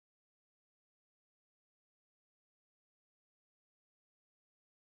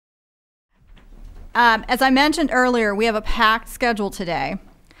As I mentioned earlier, we have a packed schedule today.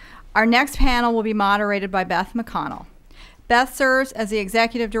 Our next panel will be moderated by Beth McConnell. Beth serves as the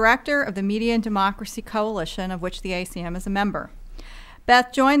Executive Director of the Media and Democracy Coalition, of which the ACM is a member.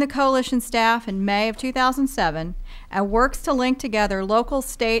 Beth joined the coalition staff in May of 2007 and works to link together local,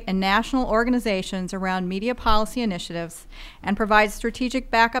 state, and national organizations around media policy initiatives and provides strategic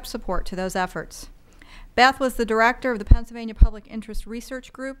backup support to those efforts. Beth was the director of the Pennsylvania Public Interest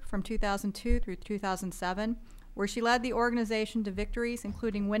Research Group from 2002 through 2007, where she led the organization to victories,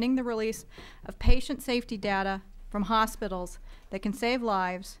 including winning the release of patient safety data from hospitals that can save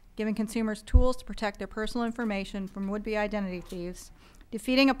lives, giving consumers tools to protect their personal information from would-be identity thieves,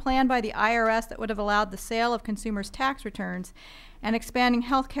 defeating a plan by the IRS that would have allowed the sale of consumers' tax returns, and expanding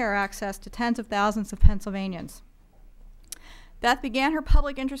health care access to tens of thousands of Pennsylvanians. Beth began her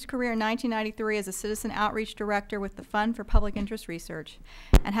public interest career in 1993 as a citizen outreach director with the Fund for Public Interest Research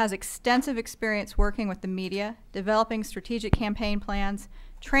and has extensive experience working with the media, developing strategic campaign plans,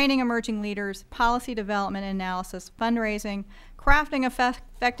 training emerging leaders, policy development and analysis, fundraising, crafting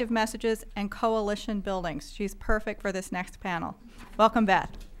effective messages, and coalition building. She's perfect for this next panel. Welcome, Beth.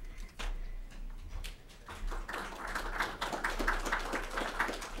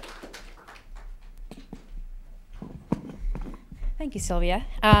 Thank you, Sylvia.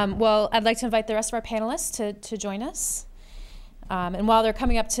 Well, I'd like to invite the rest of our panelists to join us. And while they're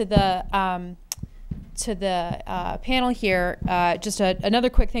coming up to the panel here, just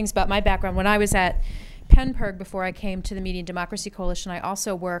another quick things about my background. When I was at PennPIRG before I came to the Media and Democracy Coalition, I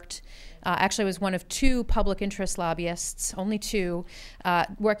also worked, actually was one of two public interest lobbyists, only two,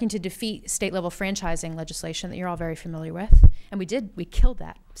 working to defeat state-level franchising legislation that you're all very familiar with. And we killed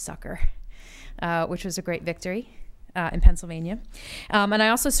that sucker, which was a great victory. In Pennsylvania. And I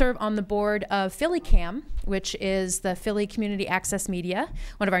also serve on the board of PhillyCam, which is the Philly Community Access Media,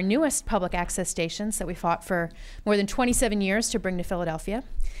 one of our newest public access stations that we fought for more than 27 years to bring to Philadelphia.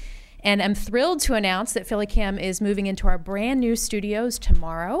 And I'm thrilled to announce that PhillyCam is moving into our brand new studios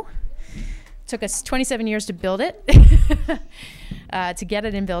tomorrow. Took us 27 years to build it, to get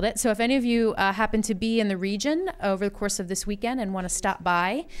it and build it. So if any of you happen to be in the region over the course of this weekend and want to stop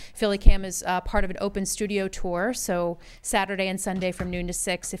by, PhillyCam is part of an open studio tour. So Saturday and Sunday from noon to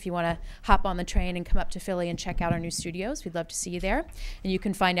 6, if you want to hop on the train and come up to Philly and check out our new studios, we'd love to see you there. And you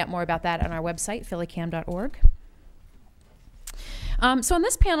can find out more about that on our website, phillycam.org. So on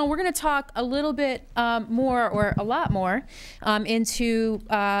this panel, we're going to talk a little bit more, or a lot more, into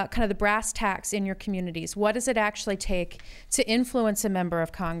kind of the brass tacks in your communities. What does it actually take to influence a member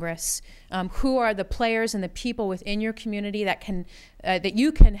of Congress? Who are the players and the people within your community that can that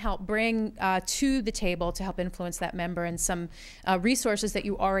you can help bring to the table to help influence that member, and some resources that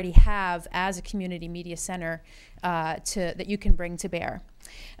you already have as a community media center that you can bring to bear.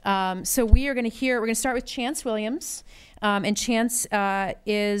 So we're going to start with Chance Williams. And Chance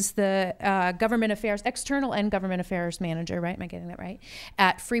is the government affairs, external and government affairs manager, right? Am I getting that right?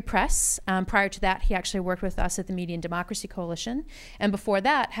 At Free Press. Prior to that, he actually worked with us at the Media and Democracy Coalition. And before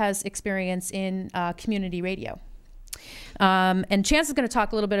that, has experience in community radio. And Chance is going to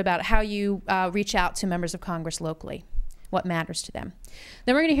talk a little bit about how you reach out to members of Congress locally, what matters to them.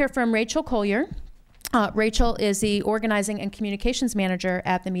 Then we're going to hear from Rachel Collier. Rachel is the organizing and communications manager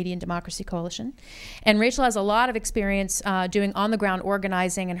at the Media and Democracy Coalition. And Rachel has a lot of experience doing on-the-ground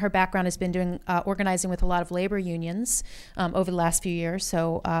organizing, and her background has been doing organizing with a lot of labor unions over the last few years.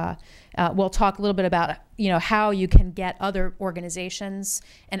 So we'll talk a little bit about how you can get other organizations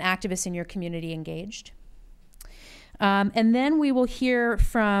and activists in your community engaged. And then we will hear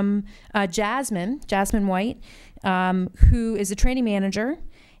from Jasmine White, who is a training manager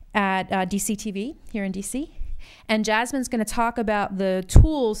at DCTV here in DC. And Jasmine's going to talk about the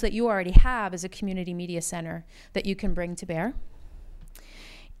tools that you already have as a community media center that you can bring to bear.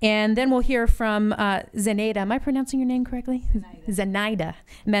 And then we'll hear from Zenaida. Am I pronouncing your name correctly? Zenaida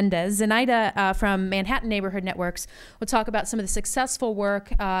Mendez. Zenaida from Manhattan Neighborhood Networks will talk about some of the successful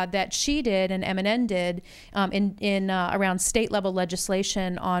work that she did and MNN did around state-level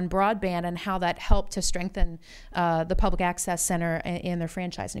legislation on broadband, and how that helped to strengthen the Public Access Center in their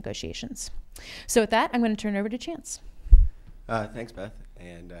franchise negotiations. So with that, I'm going to turn it over to Chance. Thanks, Beth.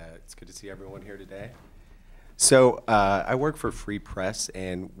 And it's good to see everyone here today. So I work for Free Press,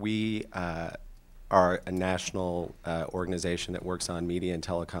 and we are a national organization that works on media and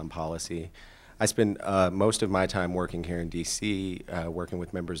telecom policy. I spend most of my time working here in DC, working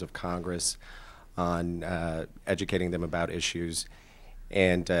with members of Congress on educating them about issues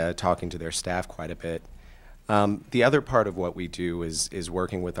and talking to their staff quite a bit. The other part of what we do is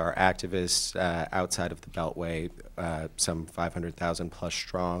working with our activists outside of the Beltway, some 500,000 plus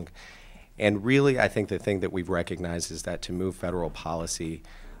strong, And really, I think the thing that we've recognized is that to move federal policy,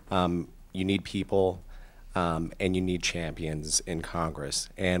 you need people and you need champions in Congress.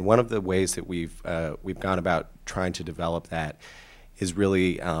 And one of the ways that we've gone about trying to develop that is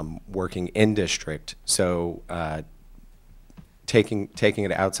really working in district. So taking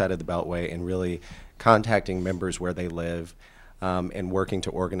it outside of the Beltway and really contacting members where they live, and working to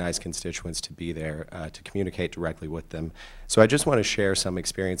organize constituents to be there, to communicate directly with them. So I just want to share some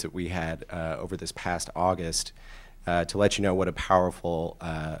experience that we had over this past August to let you know what a powerful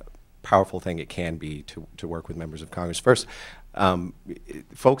thing it can be to work with members of Congress. First,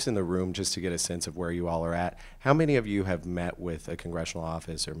 folks in the room, just to get a sense of where you all are at, how many of you have met with a congressional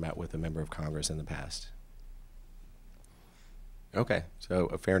office or met with a member of Congress in the past? Okay, so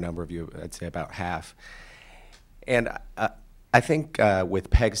a fair number of you, I'd say about half. And I think with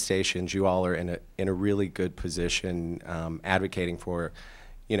PEG stations, you all are in a really good position advocating for,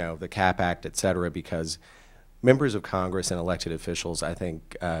 the CAP Act, et cetera, because members of Congress and elected officials, I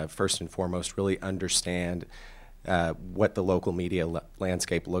think, first and foremost, really understand what the local media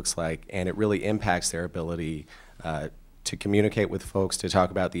landscape looks like, and it really impacts their ability to communicate with folks, to talk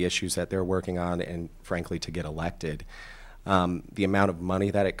about the issues that they're working on, and frankly, to get elected. The amount of money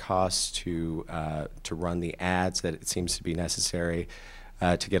that it costs to run the ads that it seems to be necessary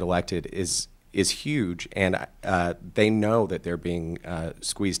to get elected is huge, and they know that they're being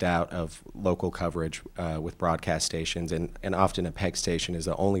squeezed out of local coverage with broadcast stations, and often a PEG station is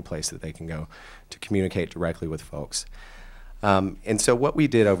the only place that they can go to communicate directly with folks. And so what we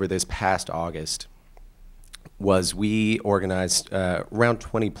did over this past August was we organized around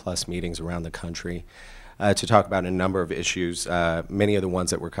 20+ meetings around the country to talk about a number of issues, many of the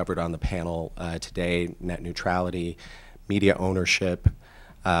ones that were covered on the panel today: net neutrality, media ownership,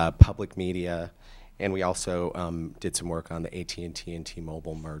 public media, and we also did some work on the AT&T and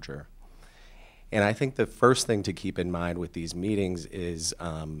T-Mobile merger. And I think the first thing to keep in mind with these meetings is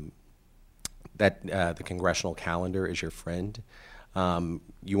that the congressional calendar is your friend.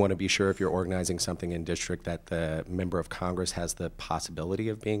 You want to be sure if you're organizing something in district that the member of Congress has the possibility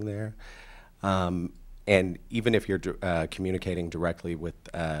of being there. And even if you're communicating directly with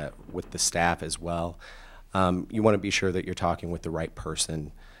the staff as well, you want to be sure that you're talking with the right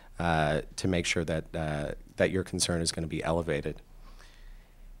person to make sure that that your concern is going to be elevated.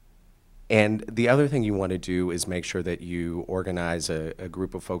 And the other thing you want to do is make sure that you organize a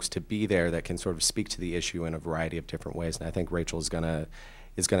group of folks to be there that can sort of speak to the issue in a variety of different ways. And I think Rachel is going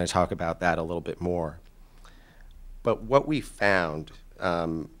to talk about that a little bit more. But what we found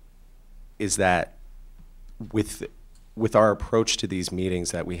is that with our approach to these meetings,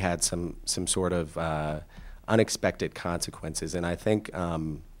 that we had some sort of unexpected consequences, and I think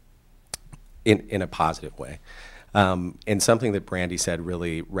in a positive way. And something that Brandy said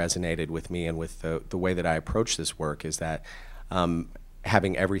really resonated with me, and with the way that I approach this work, is that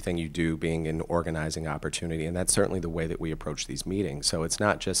having everything you do being an organizing opportunity, and that's certainly the way that we approach these meetings. So it's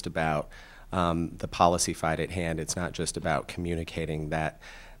not just about the policy fight at hand. It's not just about communicating that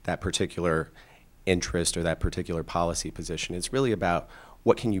particular interest or that particular policy position. It's really about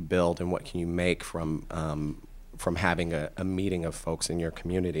what can you build and what can you make from having a meeting of folks in your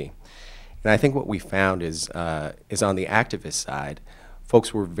community. And I think what we found is on the activist side,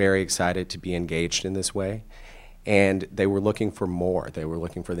 folks were very excited to be engaged in this way, and they were looking for more. They were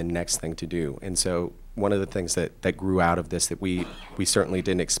looking for the next thing to do. And so one of the things that grew out of this that we certainly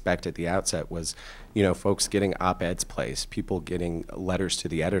didn't expect at the outset was, folks getting op-eds placed, people getting letters to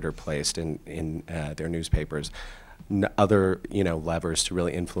the editor placed in their newspapers, other levers to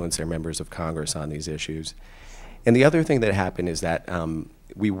really influence their members of Congress on these issues. And the other thing that happened is that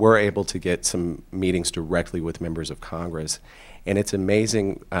we were able to get some meetings directly with members of Congress, and it's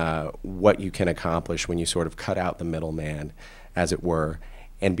amazing what you can accomplish when you sort of cut out the middleman, as it were,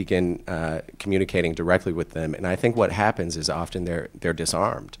 and begin communicating directly with them. And I think what happens is often they're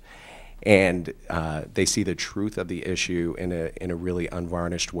disarmed, and they see the truth of the issue in a really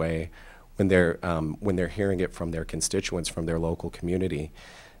unvarnished way when they're hearing it from their constituents, from their local community.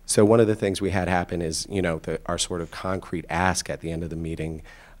 So one of the things we had happen is, our sort of concrete ask at the end of the meeting,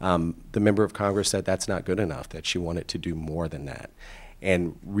 the member of Congress said that's not good enough, that she wanted to do more than that,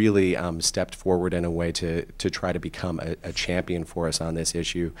 and really stepped forward in a way to try to become a champion for us on this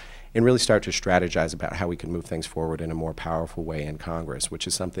issue, and really start to strategize about how we can move things forward in a more powerful way in Congress, which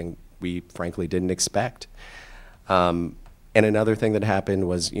is something we frankly didn't expect. And another thing that happened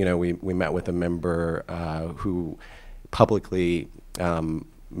was, we met with a member who publicly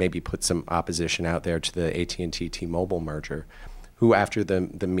maybe put some opposition out there to the AT&T T-Mobile merger, who after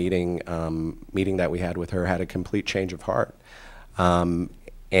the meeting that we had with her had a complete change of heart.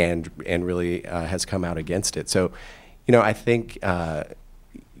 and really has come out against it. So, you know, I think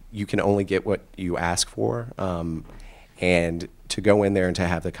you can only get what you ask for, and to go in there and to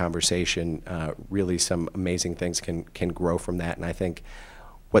have the conversation, really some amazing things can grow from that. And I think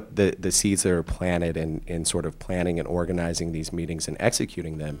what the seeds that are planted in sort of planning and organizing these meetings and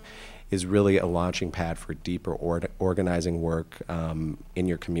executing them is really a launching pad for deeper organizing work in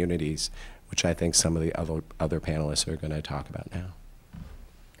your communities, which I think some of the other panelists are going to talk about now.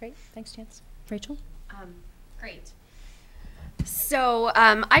 Great, thanks, Chance. Rachel? Great. So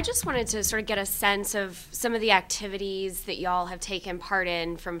I just wanted to sort of get a sense of some of the activities that y'all have taken part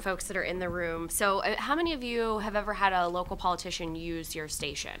in from folks that are in the room. So how many of you have ever had a local politician use your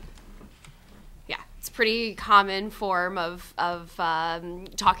station? Yeah, it's a pretty common form of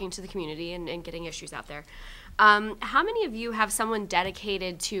talking to the community and getting issues out there. How many of you have someone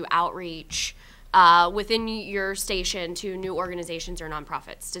dedicated to outreach within your station to new organizations or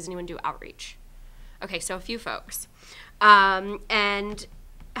nonprofits? Does anyone do outreach? Okay, so a few folks. And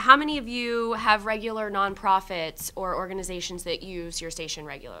how many of you have regular nonprofits or organizations that use your station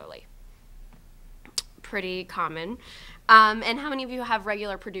regularly? Pretty common. And how many of you have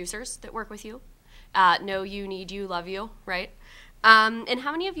regular producers that work with you? Know you, need you, love you, right? And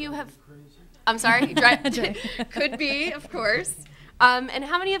how many of you have... I'm sorry? Could be, of course. And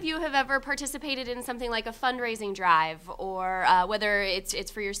how many of you have ever participated in something like a fundraising drive, or whether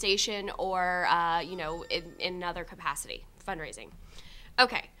it's for your station or you know, in another capacity, fundraising?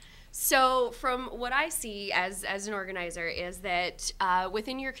 Okay, so from what I see as an organizer is that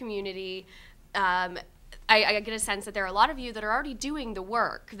within your community, I get a sense that there are a lot of you that are already doing the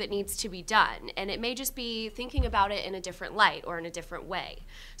work that needs to be done, and it may just be thinking about it in a different light or in a different way.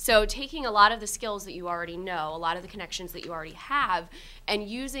 So taking a lot of the skills that you already know, a lot of the connections that you already have, and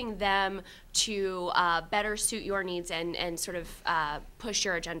using them to better suit your needs and sort of push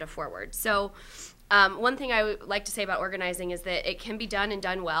your agenda forward. So one thing I would like to say about organizing is that it can be done and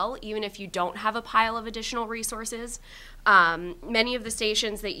done well, even if you don't have a pile of additional resources. Many of the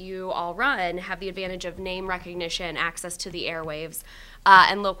stations that you all run have the advantage of name recognition, access to the airwaves,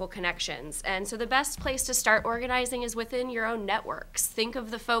 and local connections. And so the best place to start organizing is within your own networks. Think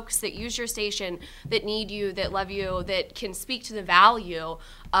of the folks that use your station, that need you, that love you, that can speak to the value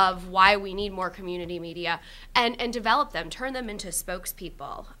of why we need more community media, and develop them, turn them into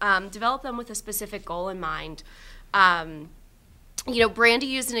spokespeople. Develop them with a specific goal in mind. You know, Brandy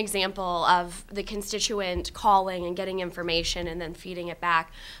used an example of the constituent calling and getting information and then feeding it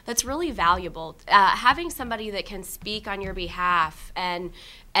back. That's really valuable. Having somebody that can speak on your behalf and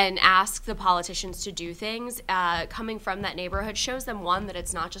ask the politicians to do things coming from that neighborhood shows them, one, that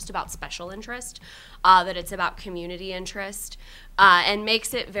it's not just about special interest, that it's about community interest, and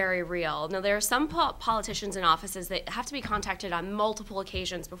makes it very real. Now, there are some politicians in offices that have to be contacted on multiple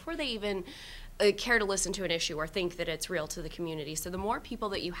occasions before they even care to listen to an issue or think that it's real to the community. So the more people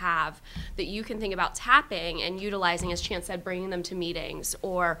that you have that you can think about tapping and utilizing, as Chance said, bringing them to meetings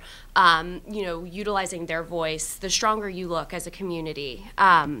or you know, utilizing their voice, the stronger you look as a community.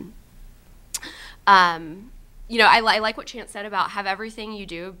 You know, I like what Chance said about have everything you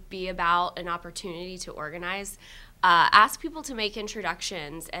do be about an opportunity to organize. Ask people to make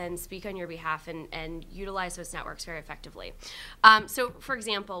introductions and speak on your behalf and utilize those networks very effectively. So, for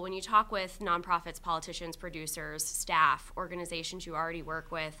example, when you talk with nonprofits, politicians, producers, staff, organizations you already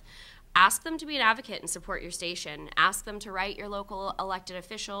work with, ask them to be an advocate and support your station. Ask them to write your local elected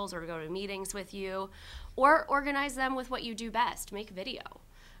officials or to go to meetings with you, or organize them with what you do best, make video.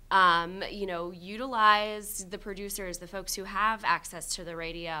 You know, utilize the producers, the folks who have access to the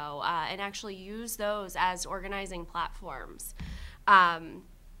radio, and actually use those as organizing platforms.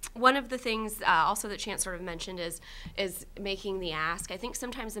 One of the things also that Chance sort of mentioned is making the ask. I think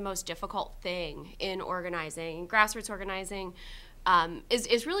sometimes the most difficult thing in organizing, grassroots organizing,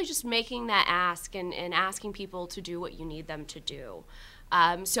 is really just making that ask and asking people to do what you need them to do.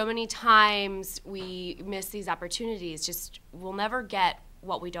 So many times we miss these opportunities, just we'll never get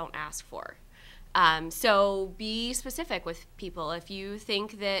what we don't ask for. So be specific with people. If you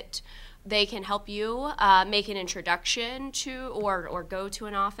think that they can help you make an introduction to or go to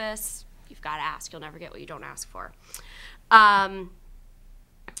an office, you've got to ask. You'll never get what you don't ask for. Let's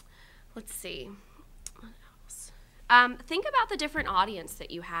see. What else? Think about the different audience that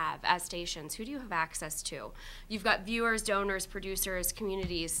you have as stations. Who do you have access to? You've got viewers, donors, producers,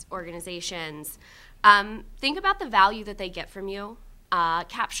 communities, organizations. Think about the value that they get from you.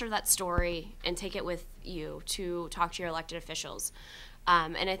 Capture that story and take it with you to talk to your elected officials.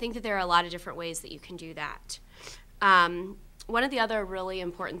 And I think that there are a lot of different ways that you can do that. one of the other really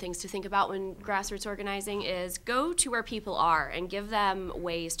important things to think about when grassroots organizing is go to where people are and give them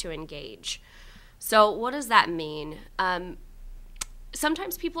ways to engage. So what does that mean?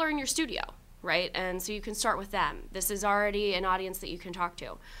 Sometimes people are in your studio, right? And so you can start with them. This is already an audience that you can talk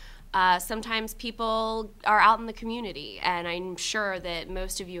to. Sometimes people are out in the community, and I'm sure that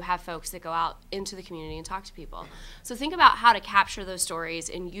most of you have folks that go out into the community and talk to people. So think about how to capture those stories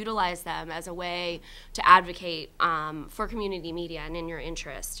and utilize them as a way to advocate for community media and in your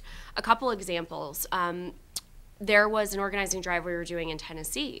interest. A couple examples. There was an organizing drive we were doing in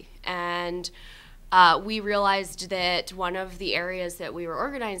Tennessee, and we realized that one of the areas that we were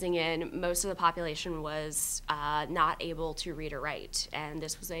organizing in, most of the population was not able to read or write, and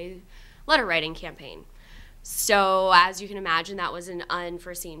this was a letter writing campaign. So as you can imagine, that was an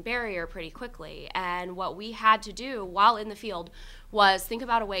unforeseen barrier pretty quickly, and what we had to do while in the field was think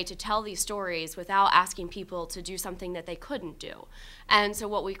about a way to tell these stories without asking people to do something that they couldn't do. And so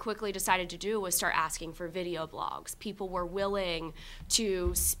what we quickly decided to do was start asking for video blogs. People were willing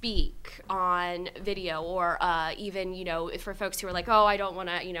to speak on video, or even, you know, for folks who were like, oh, I don't want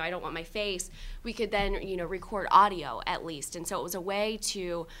to, you know, I don't want my face, we could then, you know, record audio at least. And so it was a way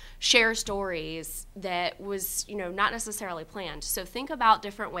to share stories that was, you know, not necessarily planned. So think about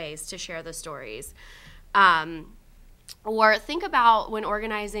different ways to share the stories. Or think about, when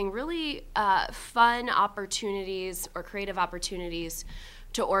organizing, really fun opportunities or creative opportunities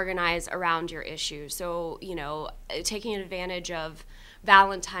to organize around your issue. So, you know, taking advantage of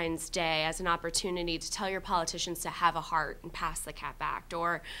Valentine's Day as an opportunity to tell your politicians to have a heart and pass the CAP Act.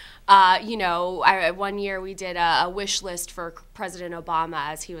 Or, you know, one year we did a wish list for President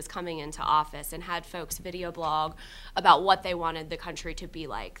Obama as he was coming into office, and had folks video blog about what they wanted the country to be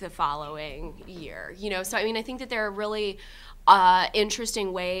like the following year. You know, so I mean, I think that there are really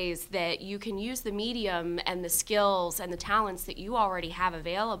interesting ways that you can use the medium and the skills and the talents that you already have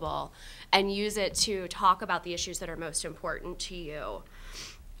available and use it to talk about the issues that are most important to you.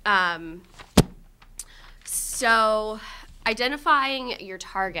 So identifying your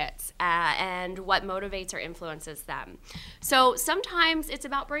targets and what motivates or influences them. So sometimes it's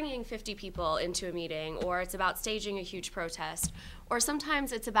about bringing 50 people into a meeting, or it's about staging a huge protest, or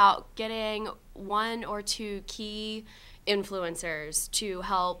sometimes it's about getting 1 or 2 key influencers to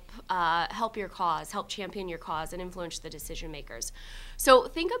help your cause, help champion your cause, and influence the decision makers. So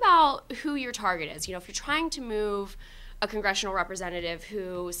think about who your target is. You know, if you're trying to move a congressional representative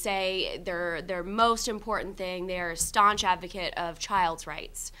who say their most important thing, they're a staunch advocate of child's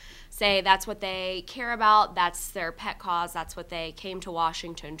rights, say that's what they care about, that's their pet cause, that's what they came to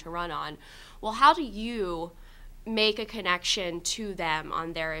Washington to run on. Well, how do you make a connection to them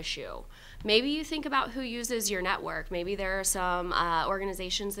on their issue? Maybe you think about who uses your network. Maybe there are some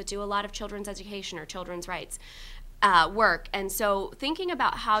organizations that do a lot of children's education or children's rights work. And so thinking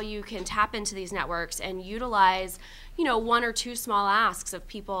about how you can tap into these networks and utilize, you know, 1 or 2 small asks of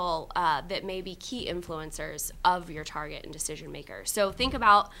people that may be key influencers of your target and decision maker. So think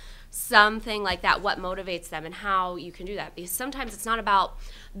about something like that, what motivates them and how you can do that. Because sometimes it's not about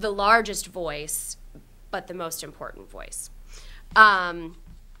the largest voice, but the most important voice.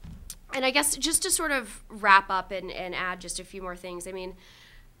 And I guess just to sort of wrap up and add just a few more things, I mean,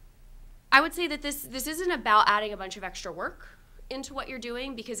 I would say that this isn't about adding a bunch of extra work into what you're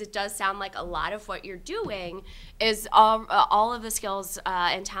doing, because it does sound like a lot of what you're doing is all of the skills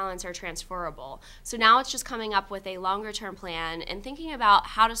and talents are transferable. So now it's just coming up with a longer term plan and thinking about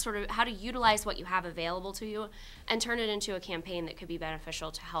how to utilize what you have available to you and turn it into a campaign that could be beneficial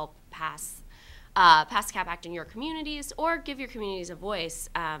to help pass CAP Act in your communities, or give your communities a voice.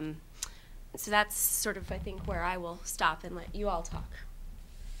 So that's sort of, I think, where I will stop and let you all talk.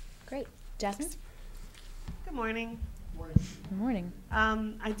 Great. Jasmine? Good morning. Good morning.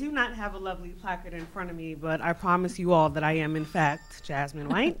 I do not have a lovely placard in front of me, but I promise you all that I am, in fact, Jasmine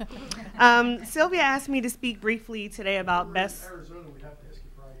White. Sylvia asked me to speak briefly today about best... Arizona, we have to ask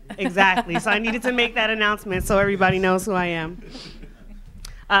you Friday. Exactly. So I needed to make that announcement so everybody knows who I am.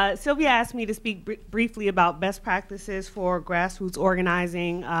 Sylvia asked me to speak briefly about best practices for grassroots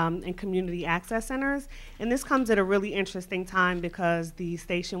organizing and community access centers. And this comes at a really interesting time, because the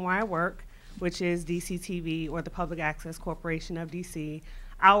station where I work, which is DCTV, or the Public Access Corporation of DC,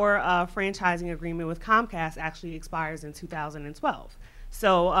 our franchising agreement with Comcast actually expires in 2012.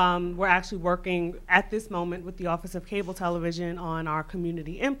 So we're actually working at this moment with the Office of Cable Television on our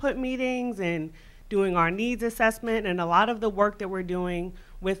community input meetings and doing our needs assessment, and a lot of the work that we're doing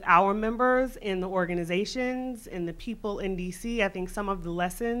with our members in the organizations and the people in DC. I think some of the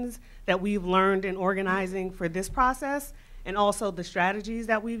lessons that we've learned in organizing for this process, and also the strategies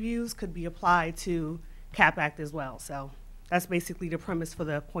that we've used, could be applied to CAP Act as well. So that's basically the premise for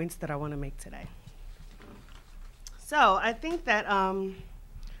the points that I want to make today. So I think that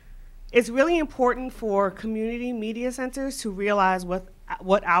it's really important for community media centers to realize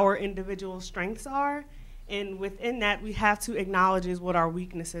what our individual strengths are, and within that we have to acknowledge what our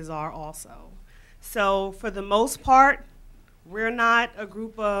weaknesses are also. So for the most part, we're not a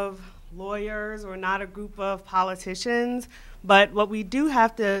group of lawyers or not a group of politicians, but what we do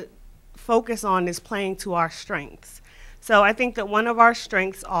have to focus on is playing to our strengths. So I think that one of our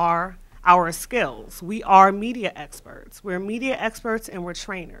strengths are our skills. We are media experts. We're media experts and we're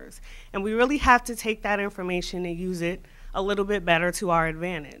trainers. And we really have to take that information and use it a little bit better to our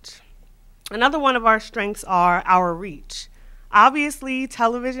advantage. Another one of our strengths are our reach. Obviously,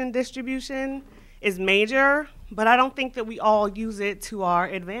 television distribution is major, but I don't think that we all use it to our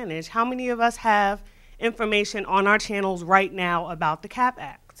advantage. How many of us have information on our channels right now about the CAP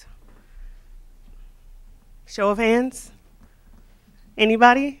Act? Show of hands?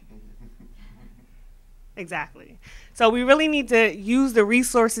 Anybody? Exactly. So we really need to use the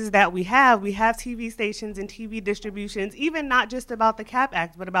resources that we have. We have TV stations and TV distributions, even not just about the CAP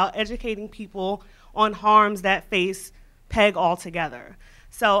Act, but about educating people on harms that face PEG altogether.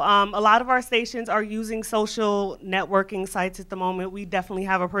 So a lot of our stations are using social networking sites at the moment. We definitely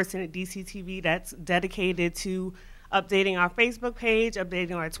have a person at DCTV that's dedicated to updating our Facebook page,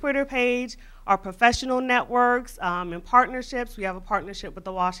 updating our Twitter page, our professional networks and partnerships. We have a partnership with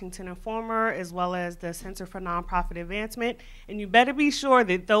the Washington Informer as well as the Center for Nonprofit Advancement. And you better be sure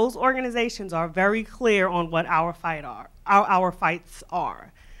that those organizations are very clear on what our fights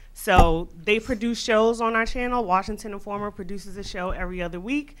are. So they produce shows on our channel. Washington Informer produces a show every other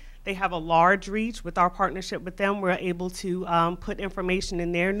week. They have a large reach. With our partnership with them, we're able to put information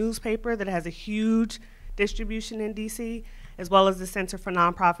in their newspaper that has a huge distribution in DC, as well as the Center for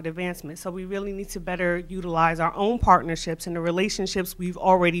Nonprofit Advancement. So we really need to better utilize our own partnerships and the relationships we've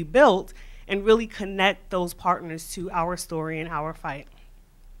already built and really connect those partners to our story and our fight.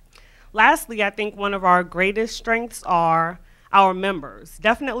 Lastly, I think one of our greatest strengths are our members.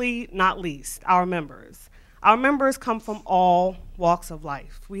 Definitely not least, our members. Our members come from all walks of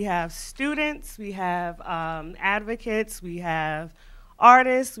life. We have students, we have advocates, we have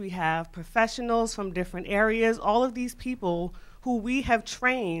artists, we have professionals from different areas, all of these people who we have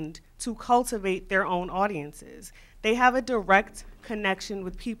trained to cultivate their own audiences. They have a direct connection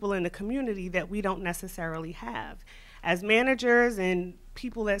with people in the community that we don't necessarily have. As managers and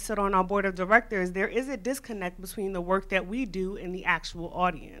people that sit on our board of directors, there is a disconnect between the work that we do and the actual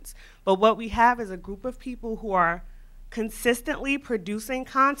audience. But what we have is a group of people who are consistently producing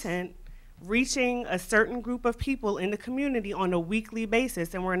content, reaching a certain group of people in the community on a weekly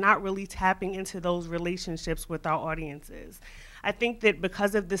basis, and we're not really tapping into those relationships with our audiences. I think that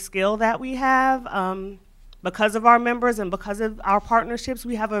because of the skill that we have, because of our members and because of our partnerships,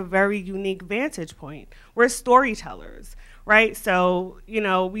 we have a very unique vantage point. We're storytellers, right? So, you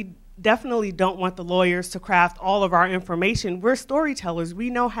know, we definitely don't want the lawyers to craft all of our information. We're storytellers. We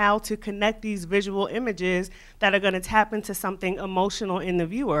know how to connect these visual images that are going to tap into something emotional in the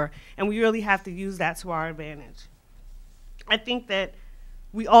viewer, and we really have to use that to our advantage. I think that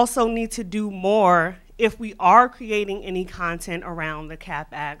we also need to do more if we are creating any content around the CAP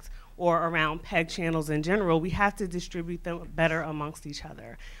Act or around PEG channels in general. We have to distribute them better amongst each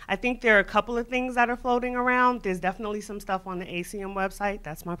other. I think there are a couple of things that are floating around. There's definitely some stuff on the ACM website,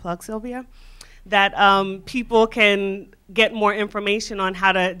 that's my plug, Sylvia, that people can get more information on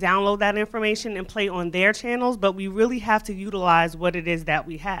how to download that information and play on their channels, but we really have to utilize what it is that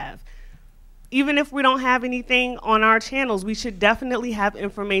we have. Even if we don't have anything on our channels, we should definitely have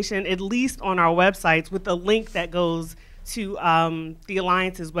information at least on our websites with a link that goes to the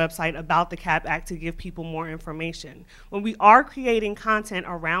Alliance's website about the CAP Act to give people more information. When we are creating content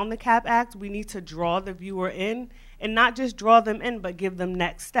around the CAP Act, we need to draw the viewer in, and not just draw them in, but give them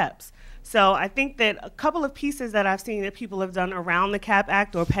next steps. So I think that a couple of pieces that I've seen that people have done around the CAP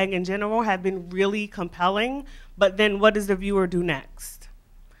Act or PEG in general have been really compelling, but then what does the viewer do next?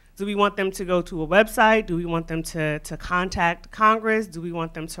 Do we want them to go to a website? Do we want them to contact Congress? Do we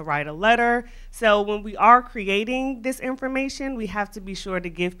want them to write a letter? So when we are creating this information, we have to be sure to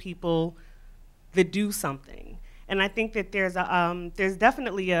give people the do something. And I think that there's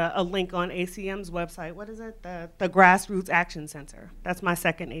definitely a link on ACM's website. What is it? The Grassroots Action Center. That's my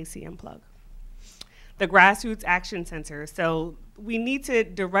second ACM plug. The Grassroots Action Center. So we need to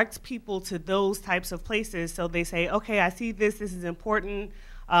direct people to those types of places so they say, okay, I see this is important.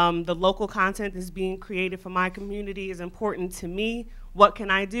 The local content that's being created for my community is important to me. What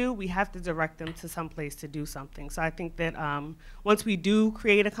can I do? We have to direct them to some place to do something. So I think that once we do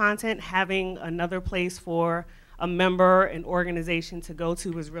create a content, having another place for a member, an organization to go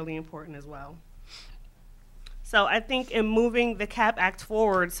to is really important as well. So I think in moving the CAP Act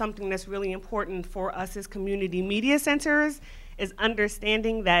forward, something that's really important for us as community media centers is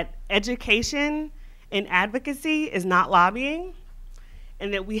understanding that education and advocacy is not lobbying,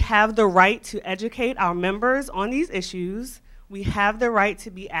 and that we have the right to educate our members on these issues. We have the right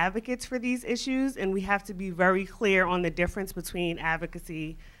to be advocates for these issues, and we have to be very clear on the difference between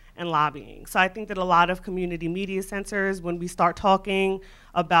advocacy and lobbying. So I think that a lot of community media centers, when we start talking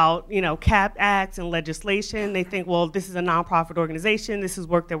about, CAP Acts and legislation, they think, well, this is a nonprofit organization, this is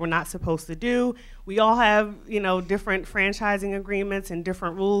work that we're not supposed to do. We all have, different franchising agreements and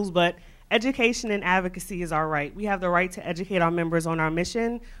different rules, but education and advocacy is our right. We have the right to educate our members on our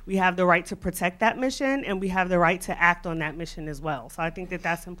mission, we have the right to protect that mission, and we have the right to act on that mission as well. So I think that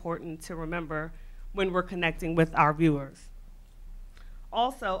that's important to remember when we're connecting with our viewers.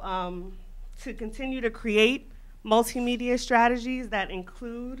 Also, to continue to create multimedia strategies that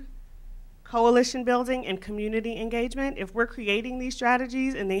include coalition building and community engagement. If we're creating these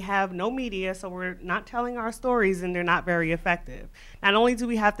strategies and they have no media, so we're not telling our stories, and they're not very effective. Not only do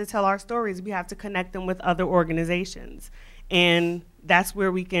we have to tell our stories, we have to connect them with other organizations. And that's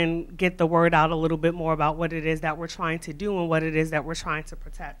where we can get the word out a little bit more about what it is that we're trying to do and what it is that we're trying to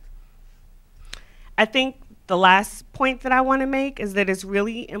protect. I think the last point that I want to make is that it's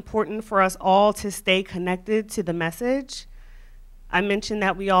really important for us all to stay connected to the message. I mentioned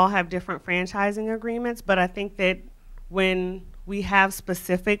that we all have different franchising agreements, but I think that when we have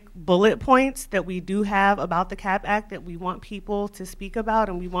specific bullet points that we do have about the CAP Act that we want people to speak about,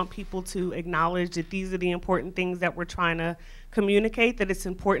 and we want people to acknowledge that these are the important things that we're trying to communicate, that it's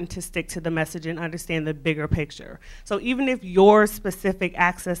important to stick to the message and understand the bigger picture. So even if your specific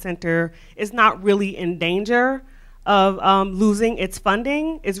access center is not really in danger of losing its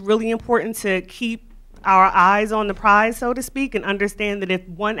funding, it's really important to keep our eyes on the prize, so to speak, and understand that if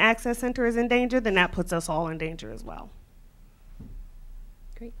one access center is in danger, then that puts us all in danger as well.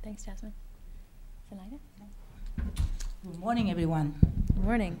 Great, thanks, Jasmine. Zenaida? Good morning, everyone. Good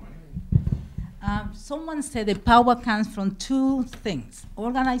morning. Someone said the power comes from two things: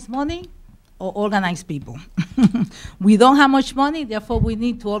 organized money or organized people. We don't have much money, therefore we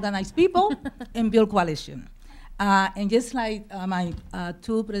need to organize people and build coalition. And just like my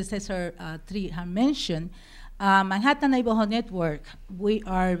two predecessors, three have mentioned, Manhattan Neighborhood Network, we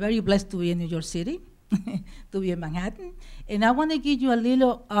are very blessed to be in New York City, to be in Manhattan. And I want to give you a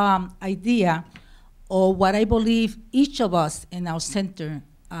little idea of what I believe each of us in our center,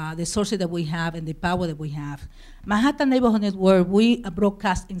 the sources that we have and the power that we have. Manhattan Neighborhood Network, we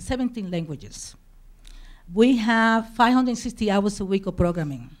broadcast in 17 languages. We have 560 hours a week of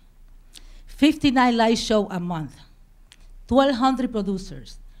programming. 59 live shows a month, 1,200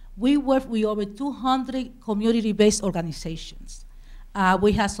 producers. We work with over 200 community-based organizations.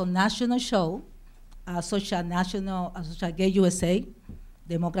 We have some national shows, such as Gay USA,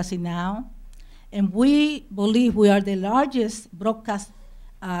 Democracy Now! And we believe we are the largest broadcast,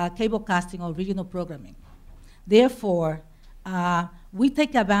 cablecasting or regional programming. Therefore, we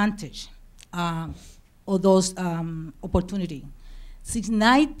take advantage of those opportunities. Since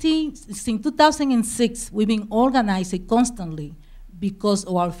 2006, we've been organizing constantly because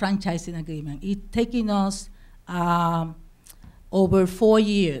of our franchising agreement. It's taken us over 4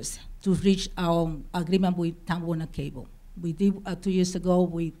 years to reach our agreement with Time Warner Cable. We did 2 years ago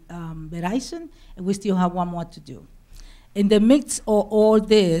with Verizon, and we still have one more to do. In the mix of all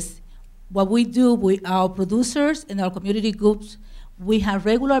this, what we do with our producers and our community groups, we have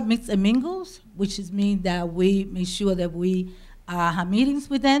regular mix and mingles, which means that we make sure that we have meetings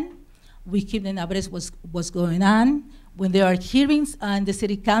with them. We keep them abreast what's going on. When there are hearings in the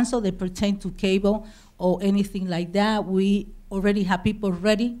city council that pertain to cable or anything like that, we already have people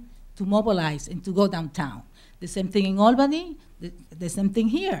ready to mobilize and to go downtown. The same thing in Albany, the same thing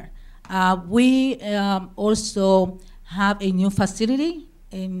here. We also have a new facility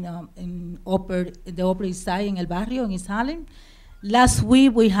in the Upper East Side in El Barrio, in East Harlem. Last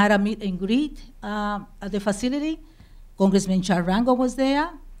week, we had a meet and greet at the facility. Congressman Charango was there.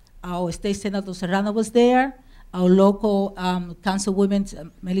 Our state senator Serrano was there. Our local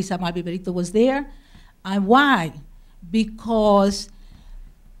councilwoman, Melissa Malviverito, was there. And why? Because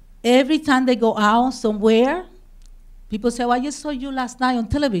every time they go out somewhere, people say, well, I just saw you last night on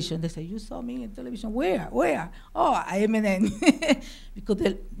television. They say, you saw me on television? Where? Oh, I am in because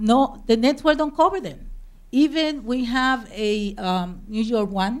the network don't cover them. Even we have a New York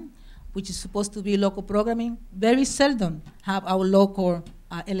one, which is supposed to be local programming, very seldom have our local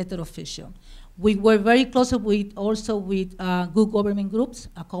elected official. We work very closely with good government groups,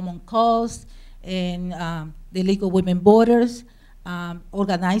 A Common Cause, and the League of Women Voters,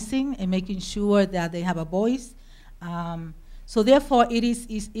 organizing and making sure that they have a voice. So therefore, it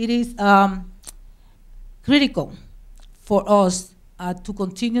is critical for us to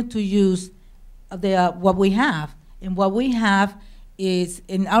continue to use what we have. And what we have is,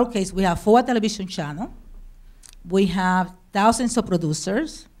 in our case, we have 4 television channels. We have thousands of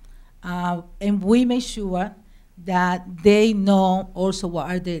producers. And we make sure that they know also what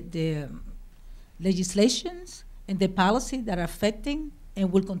are the legislations and the policy that are affecting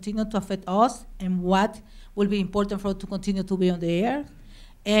and will continue to affect us, and what will be important for us to continue to be on the air.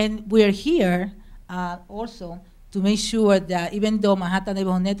 And we're here also to make sure that even though Manhattan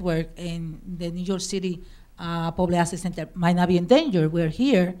Neighborhood Network and the New York City Public Access Center might not be in danger, we're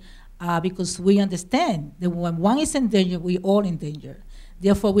here because we understand that when one is in danger, we're all in danger.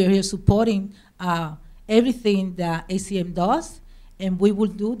 Therefore, we're here supporting everything that ACM does, and we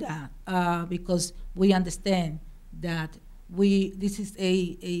will do that because we understand that this is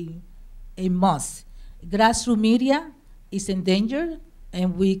a must. Grassroots media is in danger,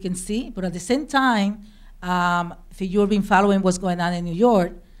 and we can see, but at the same time, if you've been following what's going on in New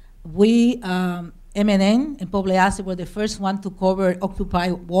York, we, MNN and Public Access were the first one to cover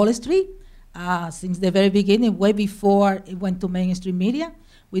Occupy Wall Street since the very beginning, way before it went to mainstream media.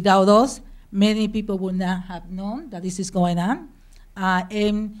 Without us, many people would not have known that this is going on.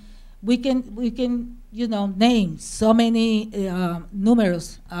 And we can name so many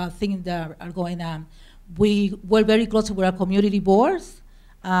numerous things that are going on. We work very closely with our community boards,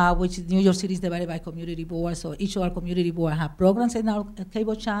 which New York City is divided by community boards, so each of our community boards have programs in our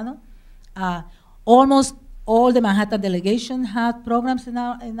cable channel. Almost all the Manhattan delegation have programs in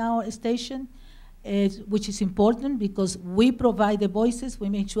our station, which is important because we provide the voices. We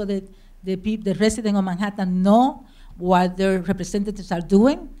make sure that the residents of Manhattan know what their representatives are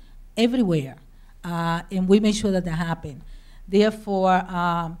doing everywhere, and we make sure that happens.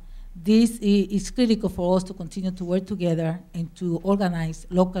 Therefore, this is critical for us to continue to work together and to organize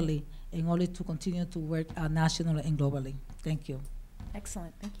locally in order to continue to work nationally and globally. Thank you.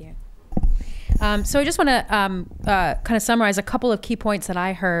 Excellent, thank you. So I just want to kind of summarize a couple of key points that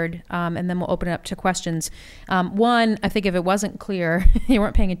I heard, and then we'll open it up to questions. One, I think if it wasn't clear, you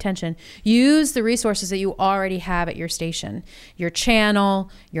weren't paying attention, use the resources that you already have at your station, your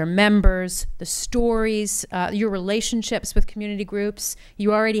channel, your members, the stories, your relationships with community groups.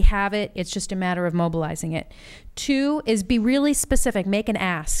 You already have it. It's just a matter of mobilizing it. 2 is be really specific, make an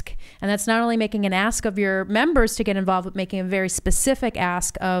ask. And that's not only making an ask of your members to get involved, but making a very specific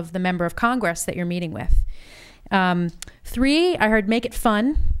ask of the member of Congress that you're meeting with. 3, I heard make it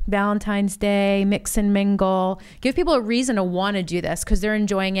fun, Valentine's Day, mix and mingle. Give people a reason to want to do this because they're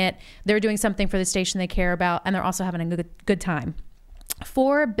enjoying it, they're doing something for the station they care about, and they're also having a good time.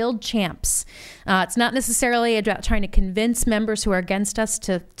 4, build champs. It's not necessarily about trying to convince members who are against us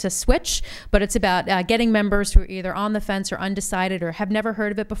to switch, but it's about getting members who are either on the fence or undecided or have never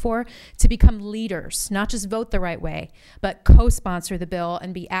heard of it before to become leaders, not just vote the right way, but co-sponsor the bill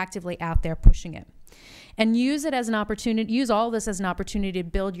and be actively out there pushing it. And use it as an opportunity, use all this as an opportunity to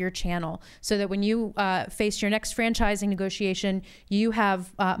build your channel so that when you face your next franchising negotiation, you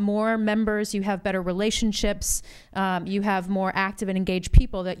have more members, you have better relationships, you have more active and engaged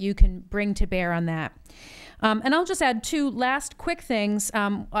people that you can bring to bear on that. And I'll just add 2 last quick things.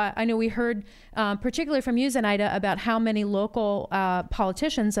 I know we heard, particularly from you, Zenaida, about how many local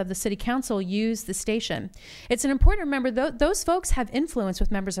politicians of the city council use the station. It's important to remember those folks have influence with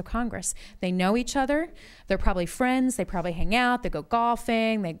members of Congress. They know each other. They're probably friends. They probably hang out. They go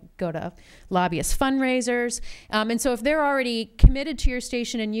golfing. They go to lobbyist fundraisers. And so if they're already committed to your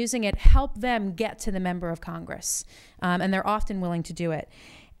station and using it, help them get to the member of Congress. And they're often willing to do it.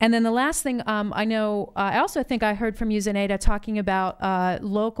 And then the last thing, I also think I heard from you, Zenaida, talking about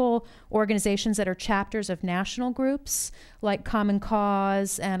local organizations that are chapters of national groups like Common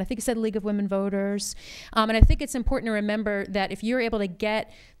Cause, and I think you said League of Women Voters. And I think it's important to remember that if you're able to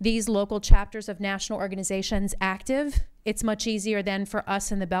get these local chapters of national organizations active, it's much easier then for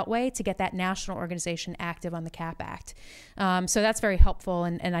us in the Beltway to get that national organization active on the CAP Act. So that's very helpful,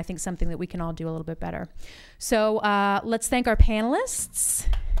 and I think something that we can all do a little bit better. So let's thank our panelists,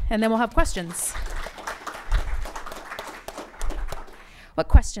 and then we'll have questions. What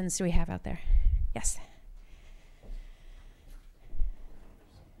questions do we have out there? Yes.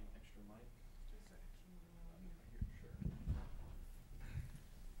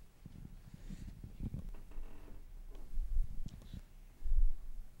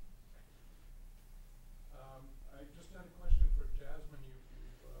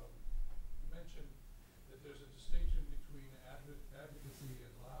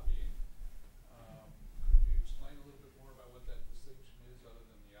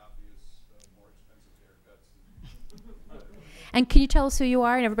 And can you tell us who you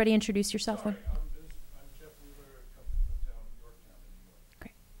are and everybody introduce yourself? I'm Jeff Wheeler, come from the town of Yorktown in New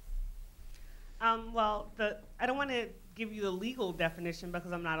York. Great. Well, I don't want to give you the legal definition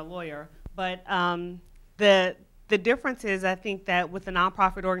because I'm not a lawyer, but the difference is I think that with a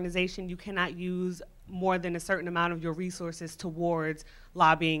nonprofit organization, you cannot use more than a certain amount of your resources towards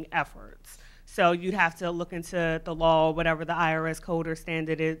lobbying efforts. So you'd have to look into the law, whatever the IRS code or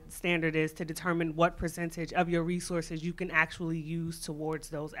standard is to determine what percentage of your resources you can actually use towards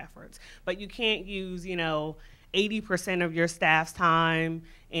those efforts. But you can't use, 80% of your staff's time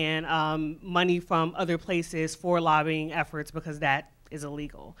and money from other places for lobbying efforts because that is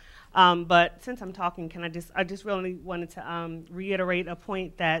illegal. But since I'm talking, I just really wanted to reiterate a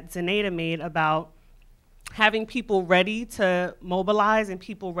point that Zenaida made about having people ready to mobilize and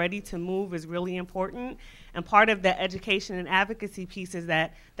people ready to move is really important. And part of the education and advocacy piece is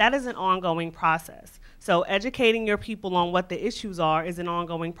that is an ongoing process. So educating your people on what the issues are is an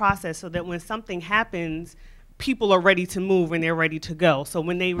ongoing process so that when something happens, people are ready to move and they're ready to go. So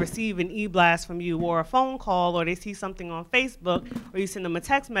when they receive an e-blast from you or a phone call or they see something on Facebook or you send them a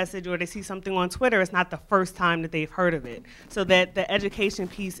text message or they see something on Twitter, it's not the first time that they've heard of it. So that the education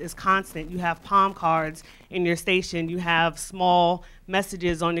piece is constant. You have palm cards in your station. You have small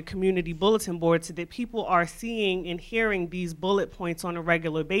messages on the community bulletin board so that people are seeing and hearing these bullet points on a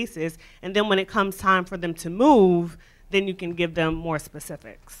regular basis. And then when it comes time for them to move, then you can give them more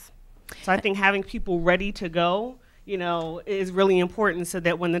specifics. So I think having people ready to go, is really important so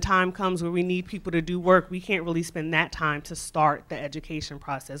that when the time comes where we need people to do work, we can't really spend that time to start the education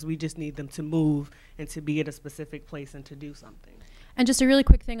process. We just need them to move and to be at a specific place and to do something. And just a really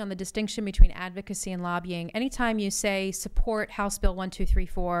quick thing on the distinction between advocacy and lobbying. Anytime you say support House Bill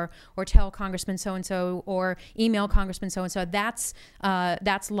 1234 or tell Congressman so-and-so or email Congressman so-and-so, that's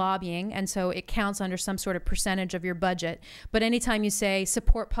lobbying, and so it counts under some sort of percentage of your budget. But anytime you say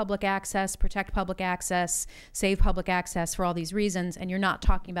support public access, protect public access, save public access for all these reasons, and you're not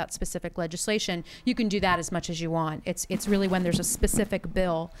talking about specific legislation, you can do that as much as you want. It's really when there's a specific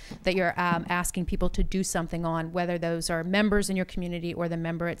bill that you're asking people to do something on, whether those are members in your community or the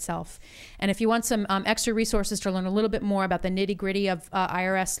member itself. And if you want some extra resources to learn a little bit more about the nitty-gritty of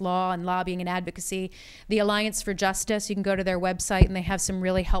IRS law and lobbying and advocacy, the Alliance for Justice, you can go to their website and they have some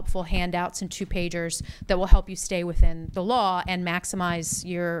really helpful handouts and 2-pagers that will help you stay within the law and maximize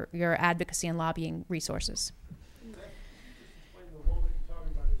your advocacy and lobbying resources.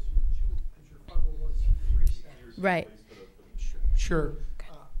 Right. Sure.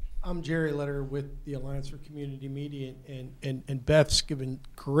 I'm Jerry Letter with the Alliance for Community Media, and Beth's given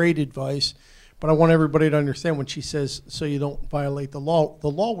great advice, but I want everybody to understand when she says so you don't violate the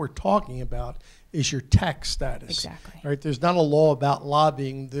law we're talking about is your tax status. Exactly. Right? There's not a law about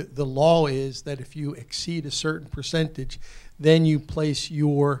lobbying. The law is that if you exceed a certain percentage, then you place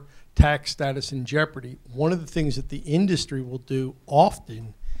your tax status in jeopardy. One of the things that the industry will do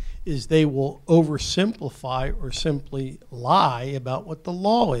often is they will oversimplify or simply lie about what the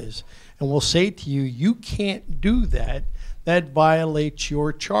law is. And will say to you, you can't do that. That violates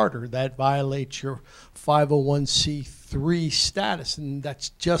your charter. That violates your 501c3 status. And that's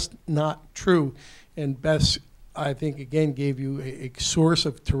just not true. And Beth, I think, again, gave you a source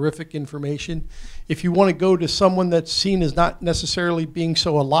of terrific information. If you want to go to someone that's seen as not necessarily being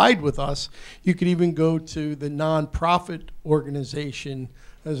so allied with us, you could even go to the nonprofit organization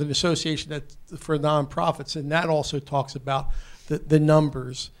as an association for nonprofits, and that also talks about the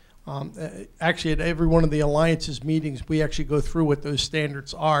numbers. Actually, at every one of the Alliance's meetings, we actually go through what those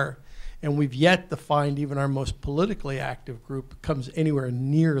standards are, and we've yet to find even our most politically active group comes anywhere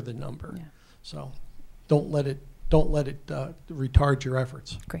near the number. Yeah. So don't let it retard your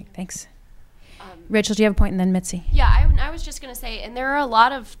efforts. Great, thanks. Rachel, do you have a point? And then Mitzi. Yeah, I was just going to say, and there are a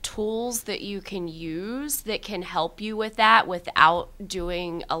lot of tools that you can use that can help you with that without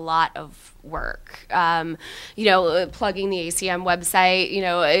doing a lot of work. Plugging the ACM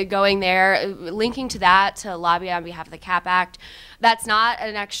website, going there, linking to that to lobby on behalf of the CAP Act. That's not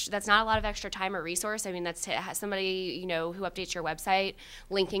a lot of extra time or resource. I mean, that's somebody, who updates your website,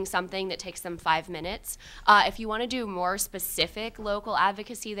 linking something that takes them 5 minutes. If you want to do more specific local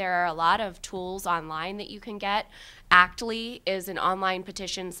advocacy, there are a lot of tools online that you can get. Actly is an online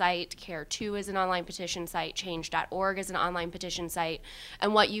petition site. Care2 is an online petition site. Change.org is an online petition site.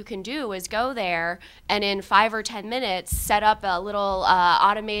 And what you can do is go there and in 5 or 10 minutes set up a little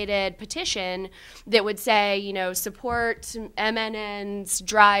automated petition that would say, you know, support MNN's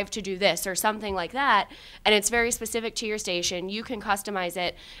drive to do this or something like that. And it's very specific to your station. You can customize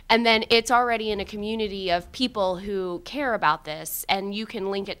it. And then it's already in a community of people who care about this. And you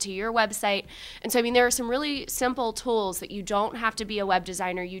can link it to your website. And so, I mean, there are some really simple tools that you don't have to be a web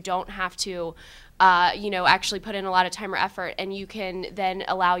designer. You don't have to, you know, actually put in a lot of time or effort. And you can then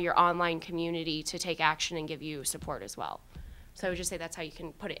allow your online community to take action and give you support as well. So I would just say that's how you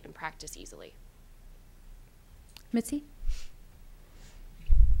can put it in practice easily. Mitzi?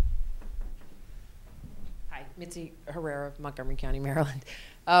 Hi, Mitzi Herrera of Montgomery County, Maryland.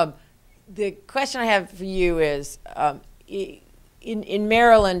 The question I have for you is, in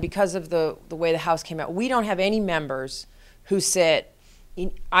Maryland, because of the way the House came out, we don't have any members who sit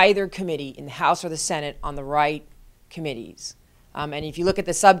in either committee, in the House or the Senate, on the right committees. And if you look at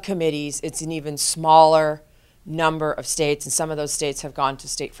the subcommittees, it's an even smaller number of states, and some of those states have gone to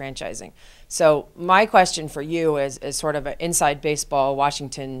state franchising. So my question for you is sort of an inside baseball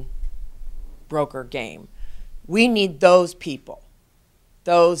Washington broker game. We need those people,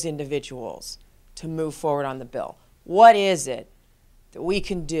 those individuals, to move forward on the bill. What is it that we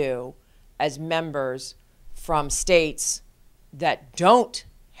can do as members from states that don't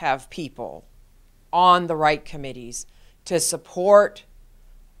have people on the right committees to support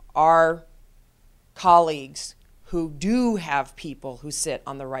our colleagues who do have people who sit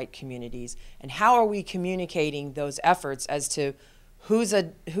on the right communities? And how are we communicating those efforts as to who's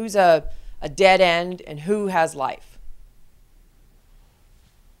a dead end and who has life?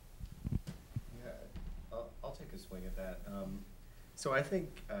 I'll take a swing at that. So I think,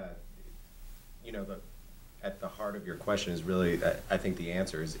 you know, at the heart of your question is really, I think the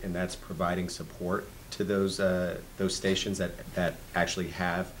answer is, and that's providing support to those stations that actually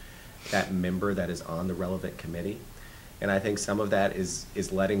have that member that is on the relevant committee. And I think some of that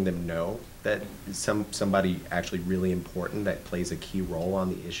is letting them know that somebody actually really important that plays a key role on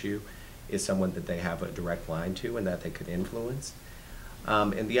the issue is someone that they have a direct line to and that they could influence.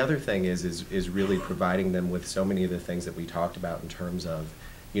 And the other thing is really providing them with so many of the things that we talked about in terms of,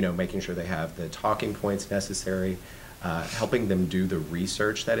 you know, making sure they have the talking points necessary, helping them do the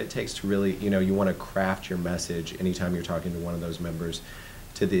research that it takes to really, you know, you want to craft your message anytime you're talking to one of those members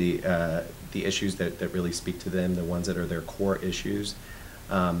to the issues that really speak to them, the ones that are their core issues.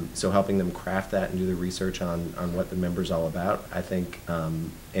 So helping them craft that and do the research on what the member's all about, I think,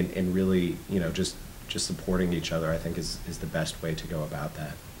 and really, you know, just supporting each other, I think is the best way to go about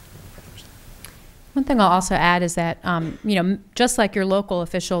that. One thing I'll also add is that, you know, just like your local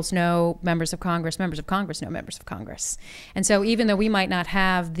officials know members of Congress know members of Congress. And so even though we might not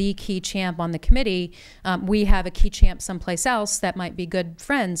have the key champ on the committee, we have a key champ someplace else that might be good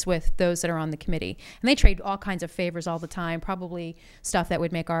friends with those that are on the committee. And they trade all kinds of favors all the time, probably stuff that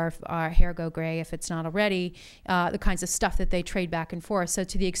would make our hair go gray if it's not already, the kinds of stuff that they trade back and forth. So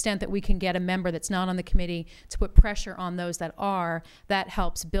to the extent that we can get a member that's not on the committee to put pressure on those that are, that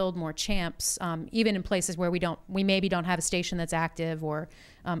helps build more champs, even in places where we maybe don't have a station that's active or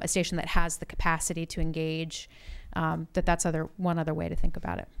a station that has the capacity to engage. That's one other way to think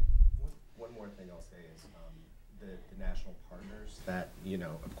about it. One more thing I'll say is the national partners that, you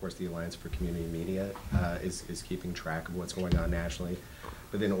know, of course the Alliance for Community Media is keeping track of what's going on nationally,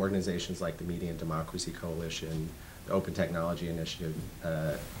 but then organizations like the Media and Democracy Coalition, the Open Technology Initiative,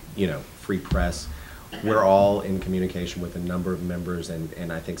 you know, Free Press, we're all in communication with a number of members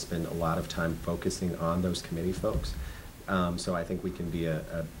and I think spend a lot of time focusing on those committee folks. So I think we can be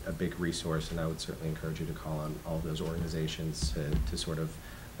a big resource, and I would certainly encourage you to call on all of those organizations to sort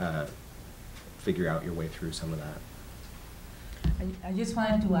of figure out your way through some of that. I just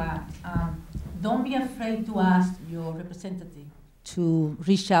wanted to add, don't be afraid to ask your representative to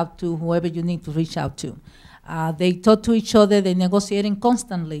reach out to whoever you need to reach out to. They talk to each other, they're negotiating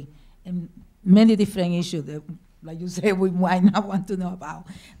constantly. And many different issues that, like you say, we might not want to know about.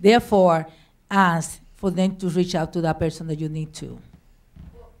 Therefore, ask for them to reach out to that person that you need to.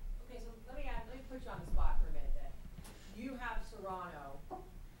 Well, okay, so let me put you on the spot for a minute then. You have Serrano,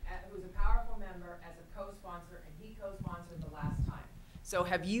 who's a powerful member, as a co-sponsor, and he co-sponsored the last time. So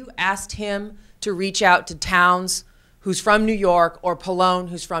have you asked him to reach out to Towns, who's from New York, or Pallone,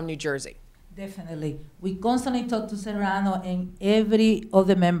 who's from New Jersey? Definitely. We constantly talk to Serrano and every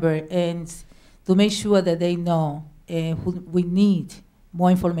other member and to make sure that they know we need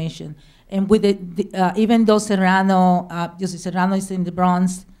more information. And with even though Serrano is in the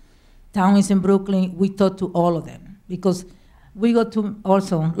Bronx, Town is in Brooklyn, we talk to all of them because we go to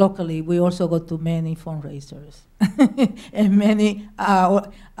also locally. We also go to many fundraisers and many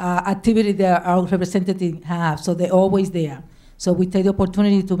activities that our representatives have. So they're always there. So we take the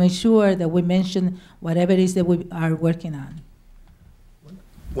opportunity to make sure that we mention whatever it is that we are working on.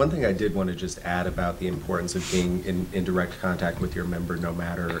 One thing I did want to just add about the importance of being in direct contact with your member, no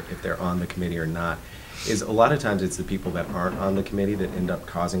matter if they're on the committee or not, is a lot of times it's the people that aren't on the committee that end up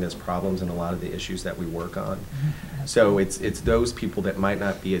causing us problems in a lot of the issues that we work on. So it's those people that might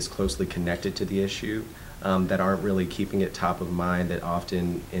not be as closely connected to the issue, that aren't really keeping it top of mind, that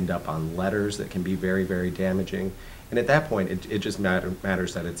often end up on letters that can be very, very damaging. And at that point, it just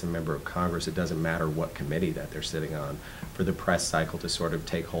matters that it's a member of Congress. It doesn't matter what committee that they're sitting on, for the press cycle to sort of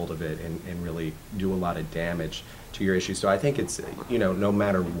take hold of it and really do a lot of damage to your issue. So I think it's, no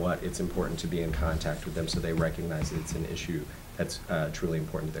matter what, it's important to be in contact with them so they recognize that it's an issue that's truly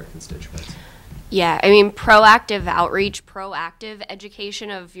important to their constituents. Yeah, I mean, proactive outreach, proactive education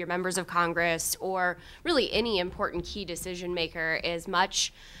of your members of Congress, or really any important key decision maker is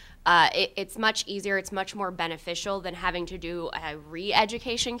much it's much easier, it's much more beneficial than having to do a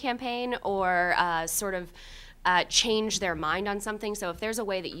re-education campaign or sort of change their mind on something. So if there's a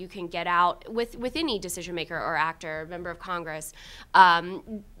way that you can get out with any decision maker or actor, member of Congress,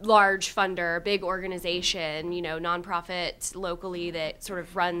 large funder, big organization, nonprofit locally that sort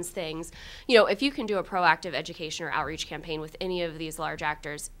of runs things, if you can do a proactive education or outreach campaign with any of these large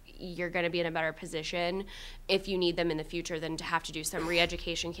actors, you're going to be in a better position if you need them in the future than to have to do some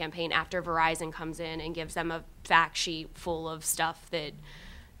re-education campaign after Verizon comes in and gives them a fact sheet full of stuff that,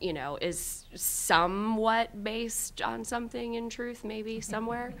 is somewhat based on something in truth, maybe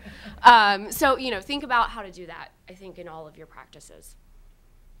somewhere. So, think about how to do that, I think, in all of your practices.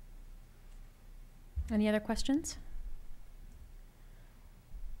 Any other questions?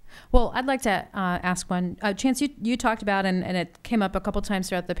 Well, I'd like to ask one. Chance, you talked about, and it came up a couple times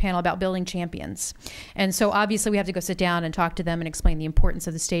throughout the panel, about building champions. And so obviously we have to go sit down and talk to them and explain the importance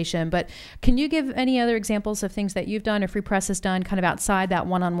of the station. But can you give any other examples of things that you've done or Free Press has done kind of outside that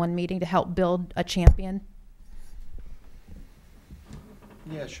one-on-one meeting to help build a champion?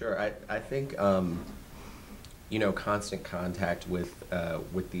 Yeah, sure. I think, constant contact with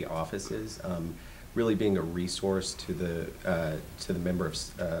the offices, really being a resource to the member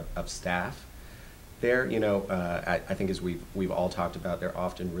of staff. There, I think as we've all talked about, they're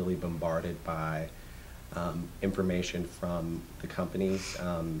often really bombarded by information from the companies.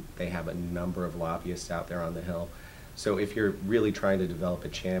 They have a number of lobbyists out there on the Hill. So if you're really trying to develop a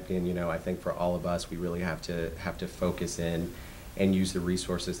champion, I think for all of us, we really have to focus in and use the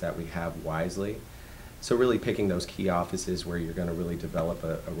resources that we have wisely. So really picking those key offices where you're going to really develop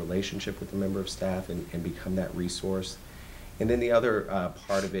a relationship with the member of staff and become that resource. And then the other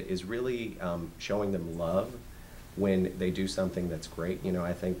part of it is really showing them love when they do something that's great.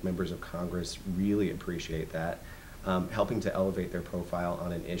 I think members of Congress really appreciate that, helping to elevate their profile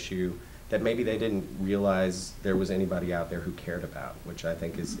on an issue that maybe they didn't realize there was anybody out there who cared about, which I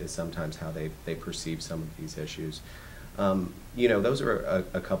think is sometimes how they perceive some of these issues. Those are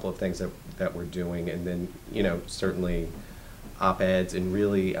a couple of things that we're doing, and then, certainly op-eds and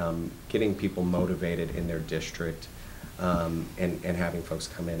really getting people motivated in their district and having folks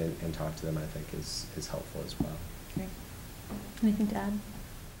come in and talk to them, I think is helpful as well. Great. Anything to add?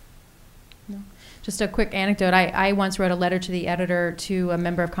 No. Just a quick anecdote. I once wrote a letter to the editor to a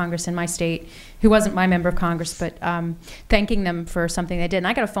member of Congress in my state who wasn't my member of Congress, but thanking them for something they did. And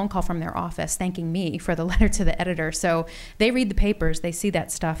I got a phone call from their office thanking me for the letter to the editor. So they read the papers, they see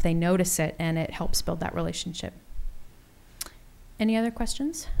that stuff, they notice it, and it helps build that relationship. Any other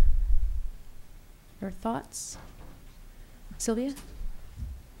questions or thoughts? Sylvia?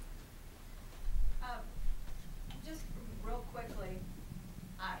 Just real quickly,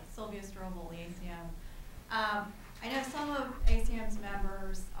 Sylvia Strobel, ACM. I know some of ACM's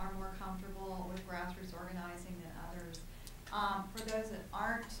members are more comfortable with grassroots organizing than others. For those that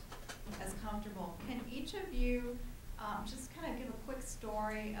aren't as comfortable, can each of you just kind of give a quick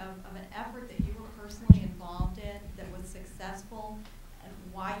story of an effort that you were personally involved in that was successful, and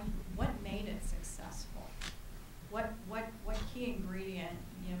what made it successful? What key ingredient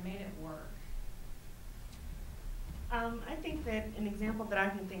made it work? I think that an example that I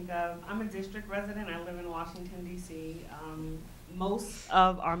can think of, I'm a district resident. I live in Washington, D.C. Most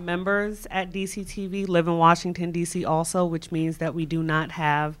of our members at DCTV live in Washington, D.C. also, which means that we do not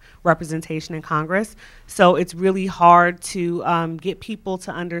have representation in Congress. So it's really hard to get people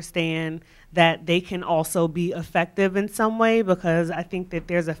to understand that they can also be effective in some way, because I think that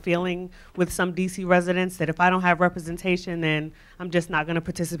there's a feeling with some DC residents that if I don't have representation, then I'm just not going to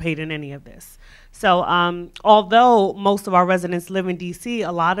participate in any of this. So although most of our residents live in DC,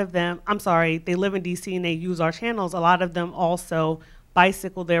 a lot of them, they live in DC and they use our channels, a lot of them also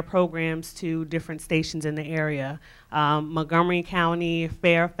bicycle their programs to different stations in the area. Montgomery County,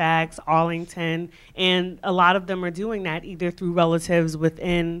 Fairfax, Arlington, and a lot of them are doing that either through relatives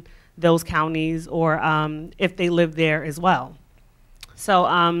within those counties or if they live there as well.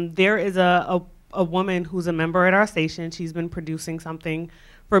 So there is a woman who's a member at our station. She's been producing something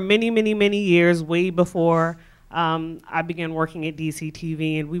for many, many, many years, way before I began working at DC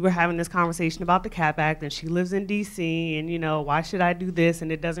TV, and we were having this conversation about the CAP Act, and she lives in DC, and why should I do this,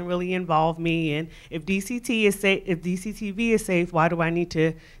 and it doesn't really involve me, and if DCT is safe, if DCTV is safe, why do I need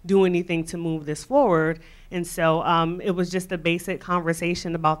to do anything to move this forward? And so it was just a basic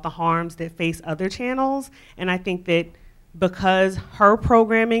conversation about the harms that face other channels, and I think that because her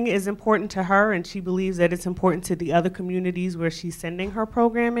programming is important to her and she believes that it's important to the other communities where she's sending her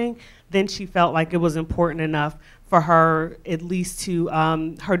programming, then she felt like it was important enough for her, at least to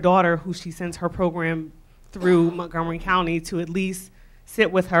her daughter, who she sends her program through Montgomery County, to at least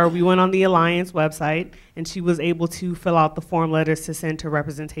sit with her. We went on the Alliance website and she was able to fill out the form letters to send to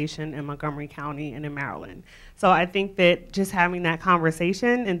representation in Montgomery County and in Maryland. So I think that just having that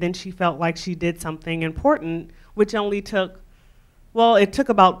conversation, and then she felt like she did something important, which only took, well, it took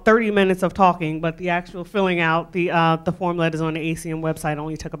about 30 minutes of talking, but the actual filling out the form letters on the ACM website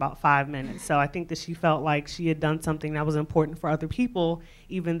only took about 5 minutes. So I think that she felt like she had done something that was important for other people,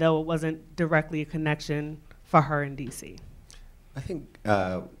 even though it wasn't directly a connection for her in DC. I think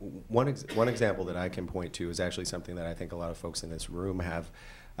one example that I can point to is actually something that I think a lot of folks in this room have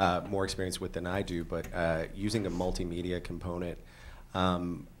more experience with than I do, but using a multimedia component.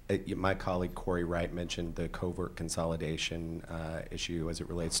 My colleague Corey Wright mentioned the covert consolidation issue as it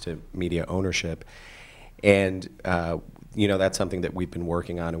relates to media ownership, and that's something that we've been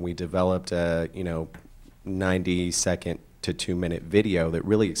working on, and we developed a 90-second to 2-minute video that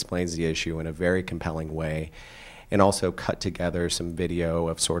really explains the issue in a very compelling way, and also cut together some video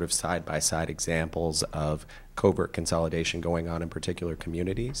of sort of side-by-side examples of covert consolidation going on in particular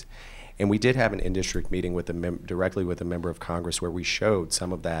communities. And we did have an in-district meeting with directly with a member of Congress where we showed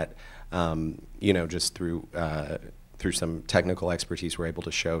some of that, just through some technical expertise, we're able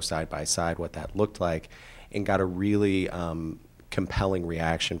to show side by side what that looked like, and got a really compelling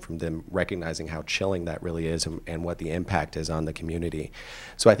reaction from them, recognizing how chilling that really is and what the impact is on the community.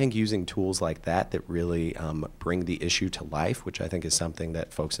 So I think using tools like that really bring the issue to life, which I think is something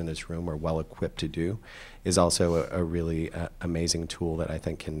that folks in this room are well equipped to do, is also a really amazing tool that I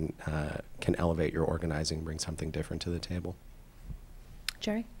think can elevate your organizing and bring something different to the table.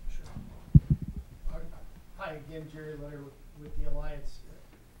 Jerry? Sure. Hi again, Jerry Letter with the Alliance.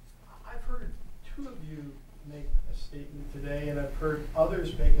 I've heard two of you make a statement today, and I've heard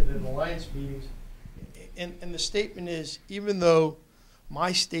others make it in Alliance meetings. And the statement is, even though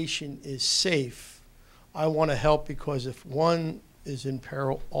my station is safe, I want to help because if one is in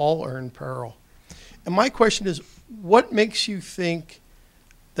peril, all are in peril. And my question is, what makes you think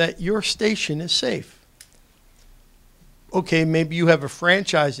that your station is safe? Okay, maybe you have a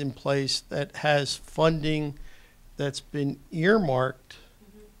franchise in place that has funding that's been earmarked,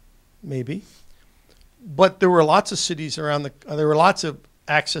 maybe. But there were lots of cities around there were lots of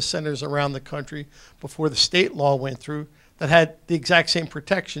access centers around the country before the state law went through that had the exact same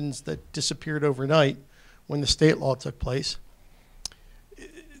protections that disappeared overnight when the state law took place.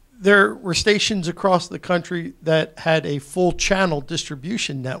 There were stations across the country that had a full channel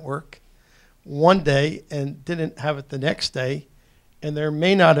distribution network one day and didn't have it the next day, and there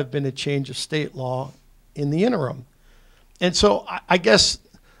may not have been a change of state law in the interim. And so I guess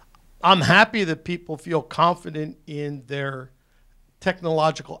I'm happy that people feel confident in their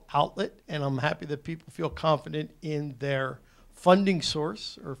technological outlet, and I'm happy that people feel confident in their funding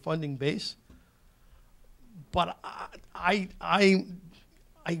source or funding base. But I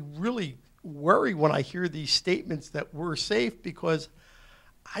really worry when I hear these statements that we're safe, because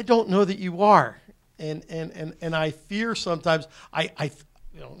I don't know that you are. And I fear sometimes,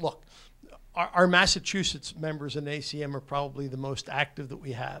 look, our Massachusetts members in ACM are probably the most active that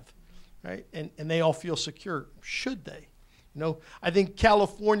we have, right? And they all feel secure, should they? I think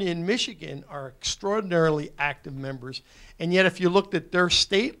California and Michigan are extraordinarily active members, and yet if you looked at their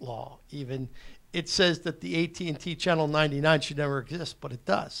state law even, it says that the AT&T Channel 99 should never exist, but it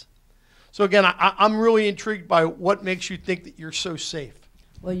does. So again, I'm really intrigued by what makes you think that you're so safe.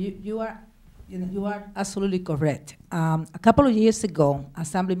 Well, you You are absolutely correct. A couple of years ago,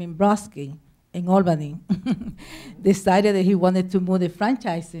 Assemblyman Brodsky in Albany decided that he wanted to move the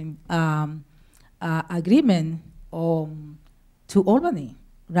franchising agreement to Albany.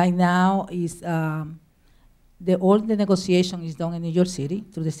 Right now, all the negotiation is done in New York City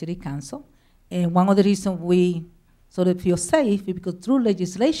through the City Council. And one of the reasons we sort of feel safe is because through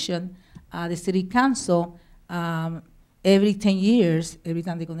legislation, the City Council, every 10 years, every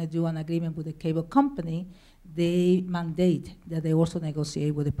time they're going to do an agreement with the cable company, they mandate that they also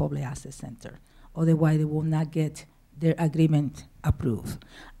negotiate with the Public Access Center. Otherwise, they will not get their agreement approved.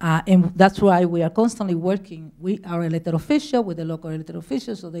 And that's why we are constantly working with our elected officials, with the local elected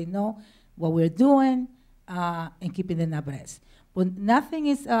officials, so they know what we're doing and keeping them abreast. But nothing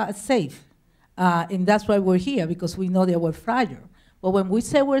is safe, and that's why we're here, because we know that we're fragile. But when we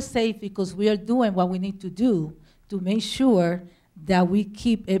say we're safe, because we are doing what we need to do to make sure that we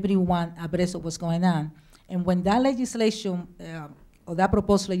keep everyone abreast of what's going on. And when that legislation, or that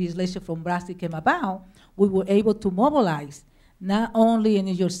proposed legislation from Brodsky came about, we were able to mobilize not only in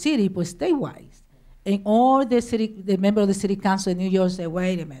New York City, but statewide. And all the members of the City Council in New York said,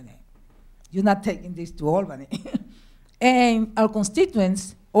 wait a minute, you're not taking this to Albany. And our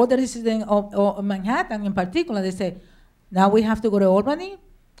constituents, all the residents of Manhattan in particular, they say, now we have to go to Albany.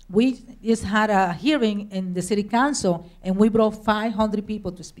 We just had a hearing in the City Council, and we brought 500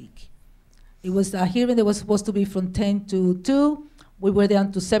 people to speak. It was a hearing that was supposed to be from 10 to 2. We were there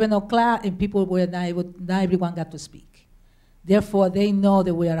until 7 o'clock, and people were not everyone got to speak. Therefore, they know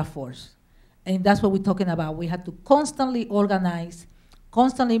that we are a force. And that's what we're talking about. We have to constantly organize,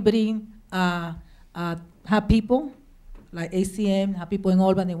 constantly bring, have people like ACM, have people in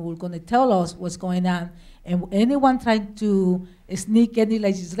Albany who are going to tell us what's going on. And anyone trying to sneak any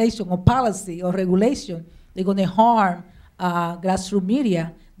legislation or policy or regulation, they're going to harm grassroots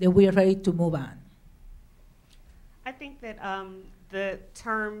media, that we are ready to move on. I think that the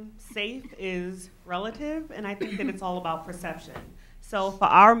term safe is relative, and I think that it's all about perception. So for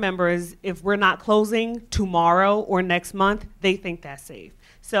our members, if we're not closing tomorrow or next month, they think that's safe.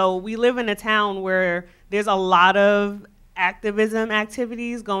 So we live in a town where there's a lot of activism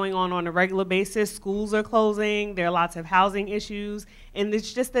activities going on a regular basis. Schools are closing, there are lots of housing issues, and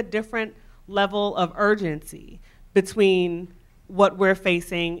it's just a different level of urgency between what we're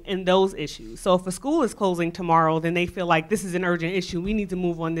facing and those issues. So if a school is closing tomorrow, then they feel like this is an urgent issue, we need to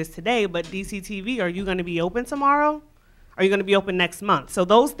move on this today. But DCTV, are you going to be open tomorrow? Are you going to be open next month? So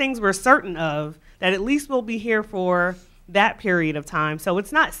those things we're certain of, that at least we'll be here for that period of time. So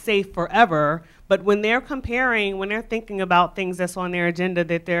it's not safe forever, but when they're comparing, when they're thinking about things that's on their agenda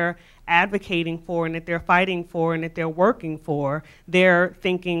that they're advocating for and that they're fighting for and that they're working for, they're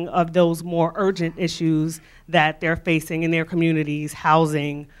thinking of those more urgent issues that they're facing in their communities: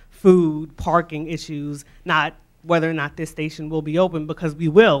 housing, food, parking issues, not whether or not this station will be open, because we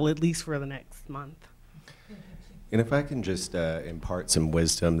will, at least for the next month. And if I can just impart some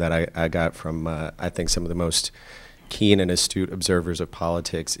wisdom that I got from, I think, some of the most keen and astute observers of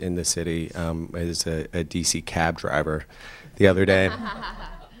politics in the city, is a DC cab driver the other day.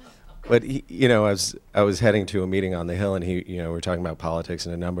 But he, I was heading to a meeting on the Hill, and we were talking about politics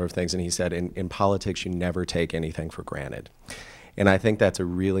and a number of things, and he said, in politics, you never take anything for granted. And I think that's a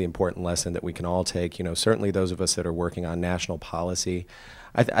really important lesson that we can all take. Certainly those of us that are working on national policy.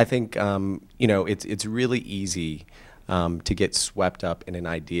 I think it's really easy to get swept up in an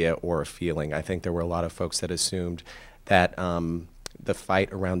idea or a feeling. I think there were a lot of folks that assumed that the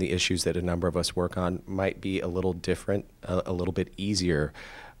fight around the issues that a number of us work on might be a little different, a little bit easier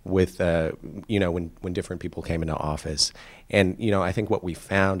with, when different people came into office. And, I think what we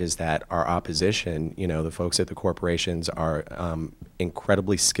found is that our opposition, the folks at the corporations, are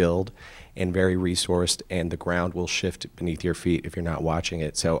incredibly skilled and very resourced, and the ground will shift beneath your feet if you're not watching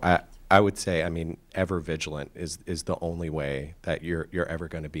it. So I would say, ever vigilant is the only way that you're ever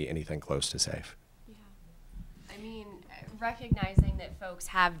going to be anything close to safe. Yeah. Recognizing that folks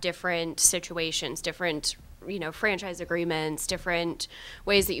have different situations, different franchise agreements, different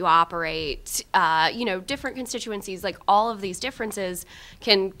ways that you operate, different constituencies, like all of these differences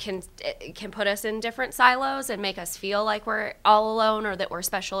can put us in different silos and make us feel like we're all alone or that we're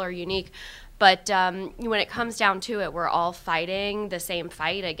special or unique. But when it comes down to it, we're all fighting the same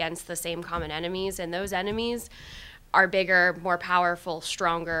fight against the same common enemies, and those enemies are bigger, more powerful,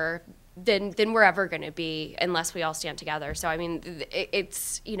 stronger than we're ever going to be unless we all stand together. So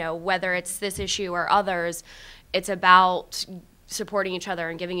it's whether it's this issue or others, it's about supporting each other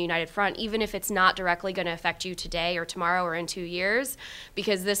and giving a united front, even if it's not directly going to affect you today or tomorrow or in 2 years,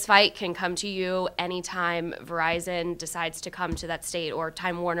 because this fight can come to you anytime Verizon decides to come to that state, or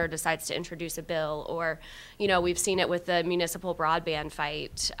Time Warner decides to introduce a bill, or, you know, we've seen it with the municipal broadband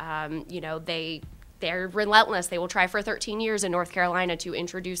fight. You know, they're relentless. They will try for 13 years in North Carolina to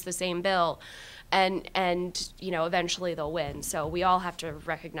introduce the same bill, and you know, eventually they'll win. So we all have to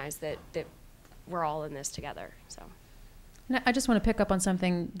recognize that we're all in this together. So. I just want to pick up on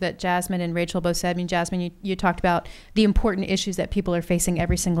something that Jasmine and Rachel both said. I mean, Jasmine, you talked about the important issues that people are facing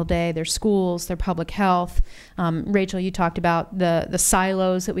every single day, their schools, their public health. Rachel, you talked about the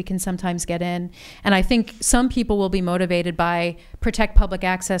silos that we can sometimes get in. And I think some people will be motivated by protect public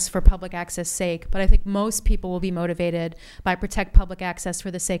access for public access sake, but I think most people will be motivated by protect public access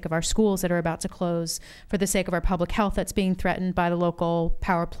for the sake of our schools that are about to close, for the sake of our public health that's being threatened by the local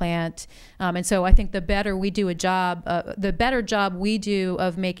power plant. And so I think the better we do a job, the better job we do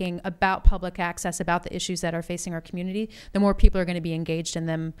of making about public access, about the issues that are facing our community, the more people are going to be engaged in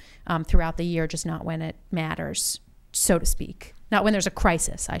them throughout the year, just not when it matters, so to speak. Not when there's a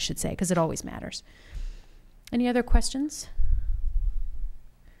crisis, I should say, because it always matters. Any other questions?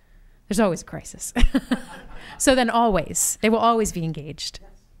 There's always a crisis. So then always, they will always be engaged.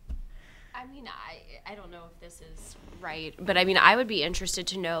 I mean, I don't know if this is right, but I mean, I would be interested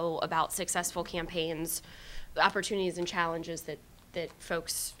to know about successful campaigns, opportunities and challenges that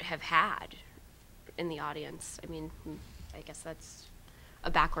folks have had in the audience. I mean, I guess that's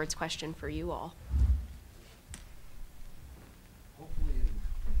a backwards question for you all. Hopefully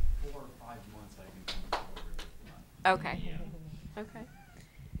in 4 or 5 months I can come forward. Okay. Yeah. Okay.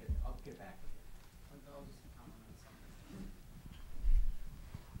 I'll get back. I'll just comment on something.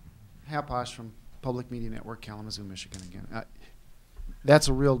 Hap Posh from Public Media Network, Kalamazoo, Michigan again. That's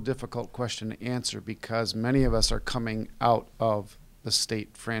a real difficult question to answer because many of us are coming out of the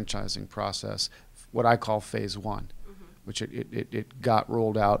state franchising process, what I call phase 1, which it got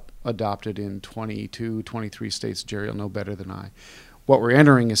rolled out, adopted in 22, 23 states. Jerry will know better than I. What we're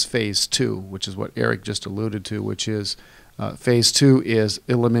entering is phase 2, which is what Eric just alluded to, which is phase 2 is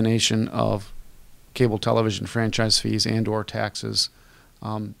elimination of cable television franchise fees and or taxes.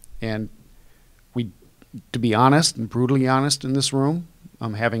 And we, to be honest and brutally honest in this room,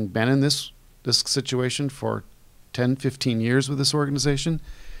 having been in this situation for 10, 15 years with this organization,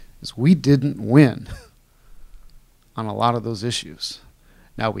 is we didn't win on a lot of those issues.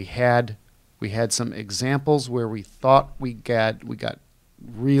 Now we had some examples where we thought we got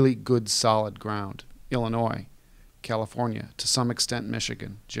really good solid ground. Illinois, California, to some extent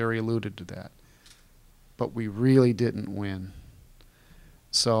Michigan. Jerry alluded to that. But we really didn't win.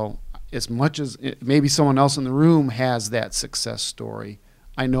 So as much as maybe someone else in the room has that success story,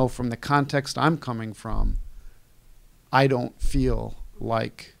 I know from the context I'm coming from, I don't feel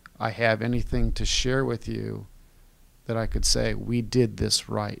like I have anything to share with you that I could say we did this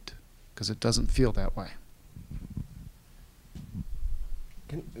right, because it doesn't feel that way.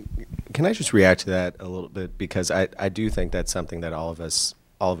 Can I just react to that a little bit, because I do think that's something that all of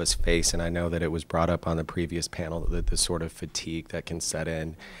us face, and I know that it was brought up on the previous panel, the sort of fatigue that can set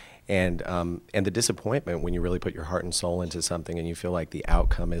in. And the disappointment when you really put your heart and soul into something and you feel like the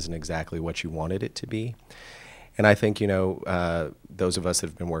outcome isn't exactly what you wanted it to be. And I think, you know, those of us that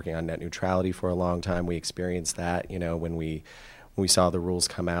have been working on net neutrality for a long time, we experienced that, you know, when we saw the rules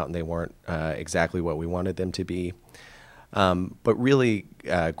come out and they weren't exactly what we wanted them to be. But really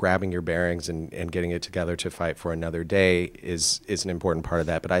grabbing your bearings and getting it together to fight for another day is an important part of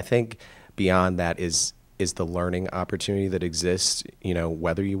that. But I think beyond that is the learning opportunity that exists, you know,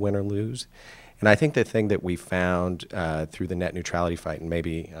 whether you win or lose. And I think the thing that we found through the net neutrality fight, and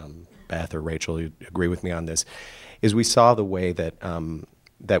maybe Beth or Rachel, you agree with me on this, is we saw the way that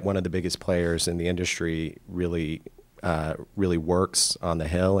that one of the biggest players in the industry really works on the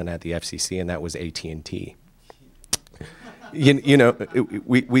Hill and at the FCC, and that was AT&T. You know,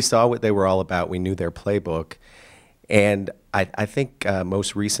 we saw what they were all about. We knew their playbook. And I think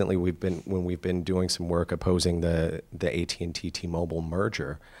most recently when we've been doing some work opposing the AT&T T-Mobile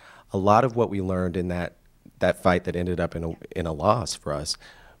merger, a lot of what we learned in that fight that ended up in a loss for us,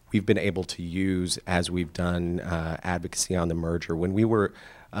 we've been able to use as we've done advocacy on the merger. When we were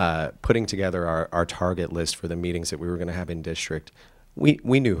putting together our target list for the meetings that we were going to have in district,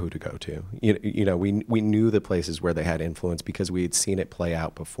 we knew who to go to. You know, we knew the places where they had influence because we had seen it play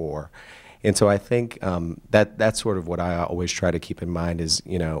out before. And so I think that's sort of what I always try to keep in mind is,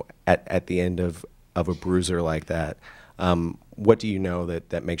 you know, at the end of a bruiser like that, what do you know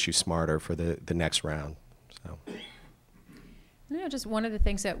that makes you smarter for the next round? So. You know, just one of the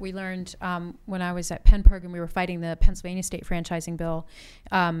things that we learned when I was at Penn Program, we were fighting the Pennsylvania state franchising bill,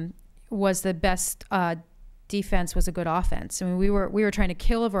 was the best defense was a good offense. I mean, we were trying to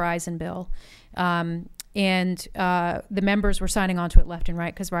kill a Verizon bill, and the members were signing on to it left and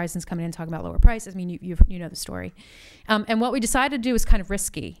right because Verizon's coming in and talking about lower prices. I mean, you know the story. And what we decided to do was kind of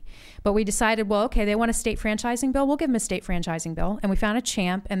risky. But we decided, well, okay, they want a state franchising bill. We'll give them a state franchising bill. And we found a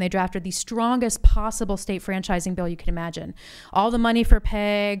champ, and they drafted the strongest possible state franchising bill you could imagine. All the money for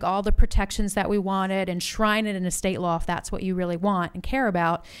PEG, all the protections that we wanted, enshrine it in a state law if that's what you really want and care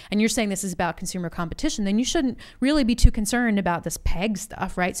about. And you're saying this is about consumer competition, then you shouldn't really be too concerned about this PEG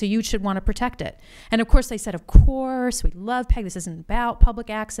stuff, right? So you should want to protect it. And of course, they said, of course, we love PEG. This isn't about public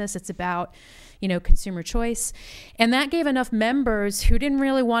access. It's about, you know, consumer choice. And that gave enough members who didn't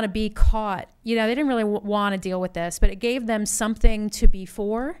really want to be caught, you know, they didn't really want to deal with this, but it gave them something to be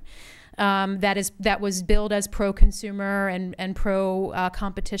for. That was billed as pro-consumer and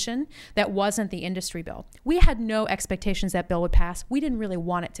pro-competition. That wasn't the industry bill. We had no expectations that bill would pass. We didn't really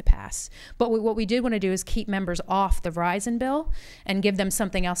want it to pass. But what we did want to do is keep members off the Verizon bill and give them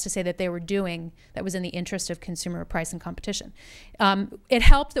something else to say that they were doing that was in the interest of consumer price and competition. It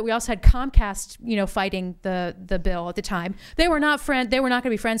helped that we also had Comcast, you know, fighting the bill at the time. They were not going to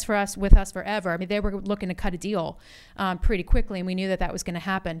be friends with us forever. I mean, they were looking to cut a deal pretty quickly, and we knew that was going to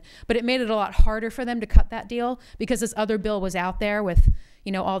happen. But it made it a lot harder for them to cut that deal because this other bill was out there with,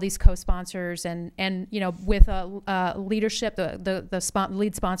 you know, all these co-sponsors and you know, with leadership. The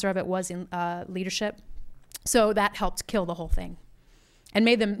lead sponsor of it was in leadership, so that helped kill the whole thing, and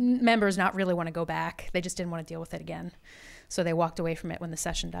made the members not really want to go back. They just didn't want to deal with it again, so they walked away from it when the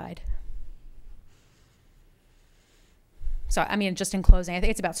session died. So, I mean, just in closing, I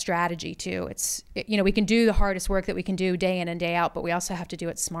think it's about strategy too. You know, we can do the hardest work that we can do day in and day out, but we also have to do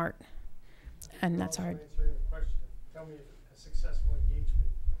it smart. And that's hard. Answering the question, tell me if it's a successful engagement.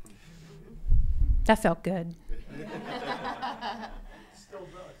 That felt good. Still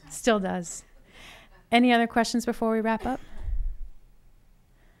does. Still does. Any other questions before we wrap up?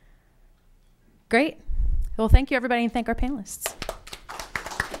 Great. Well, thank you, everybody, and thank our panelists.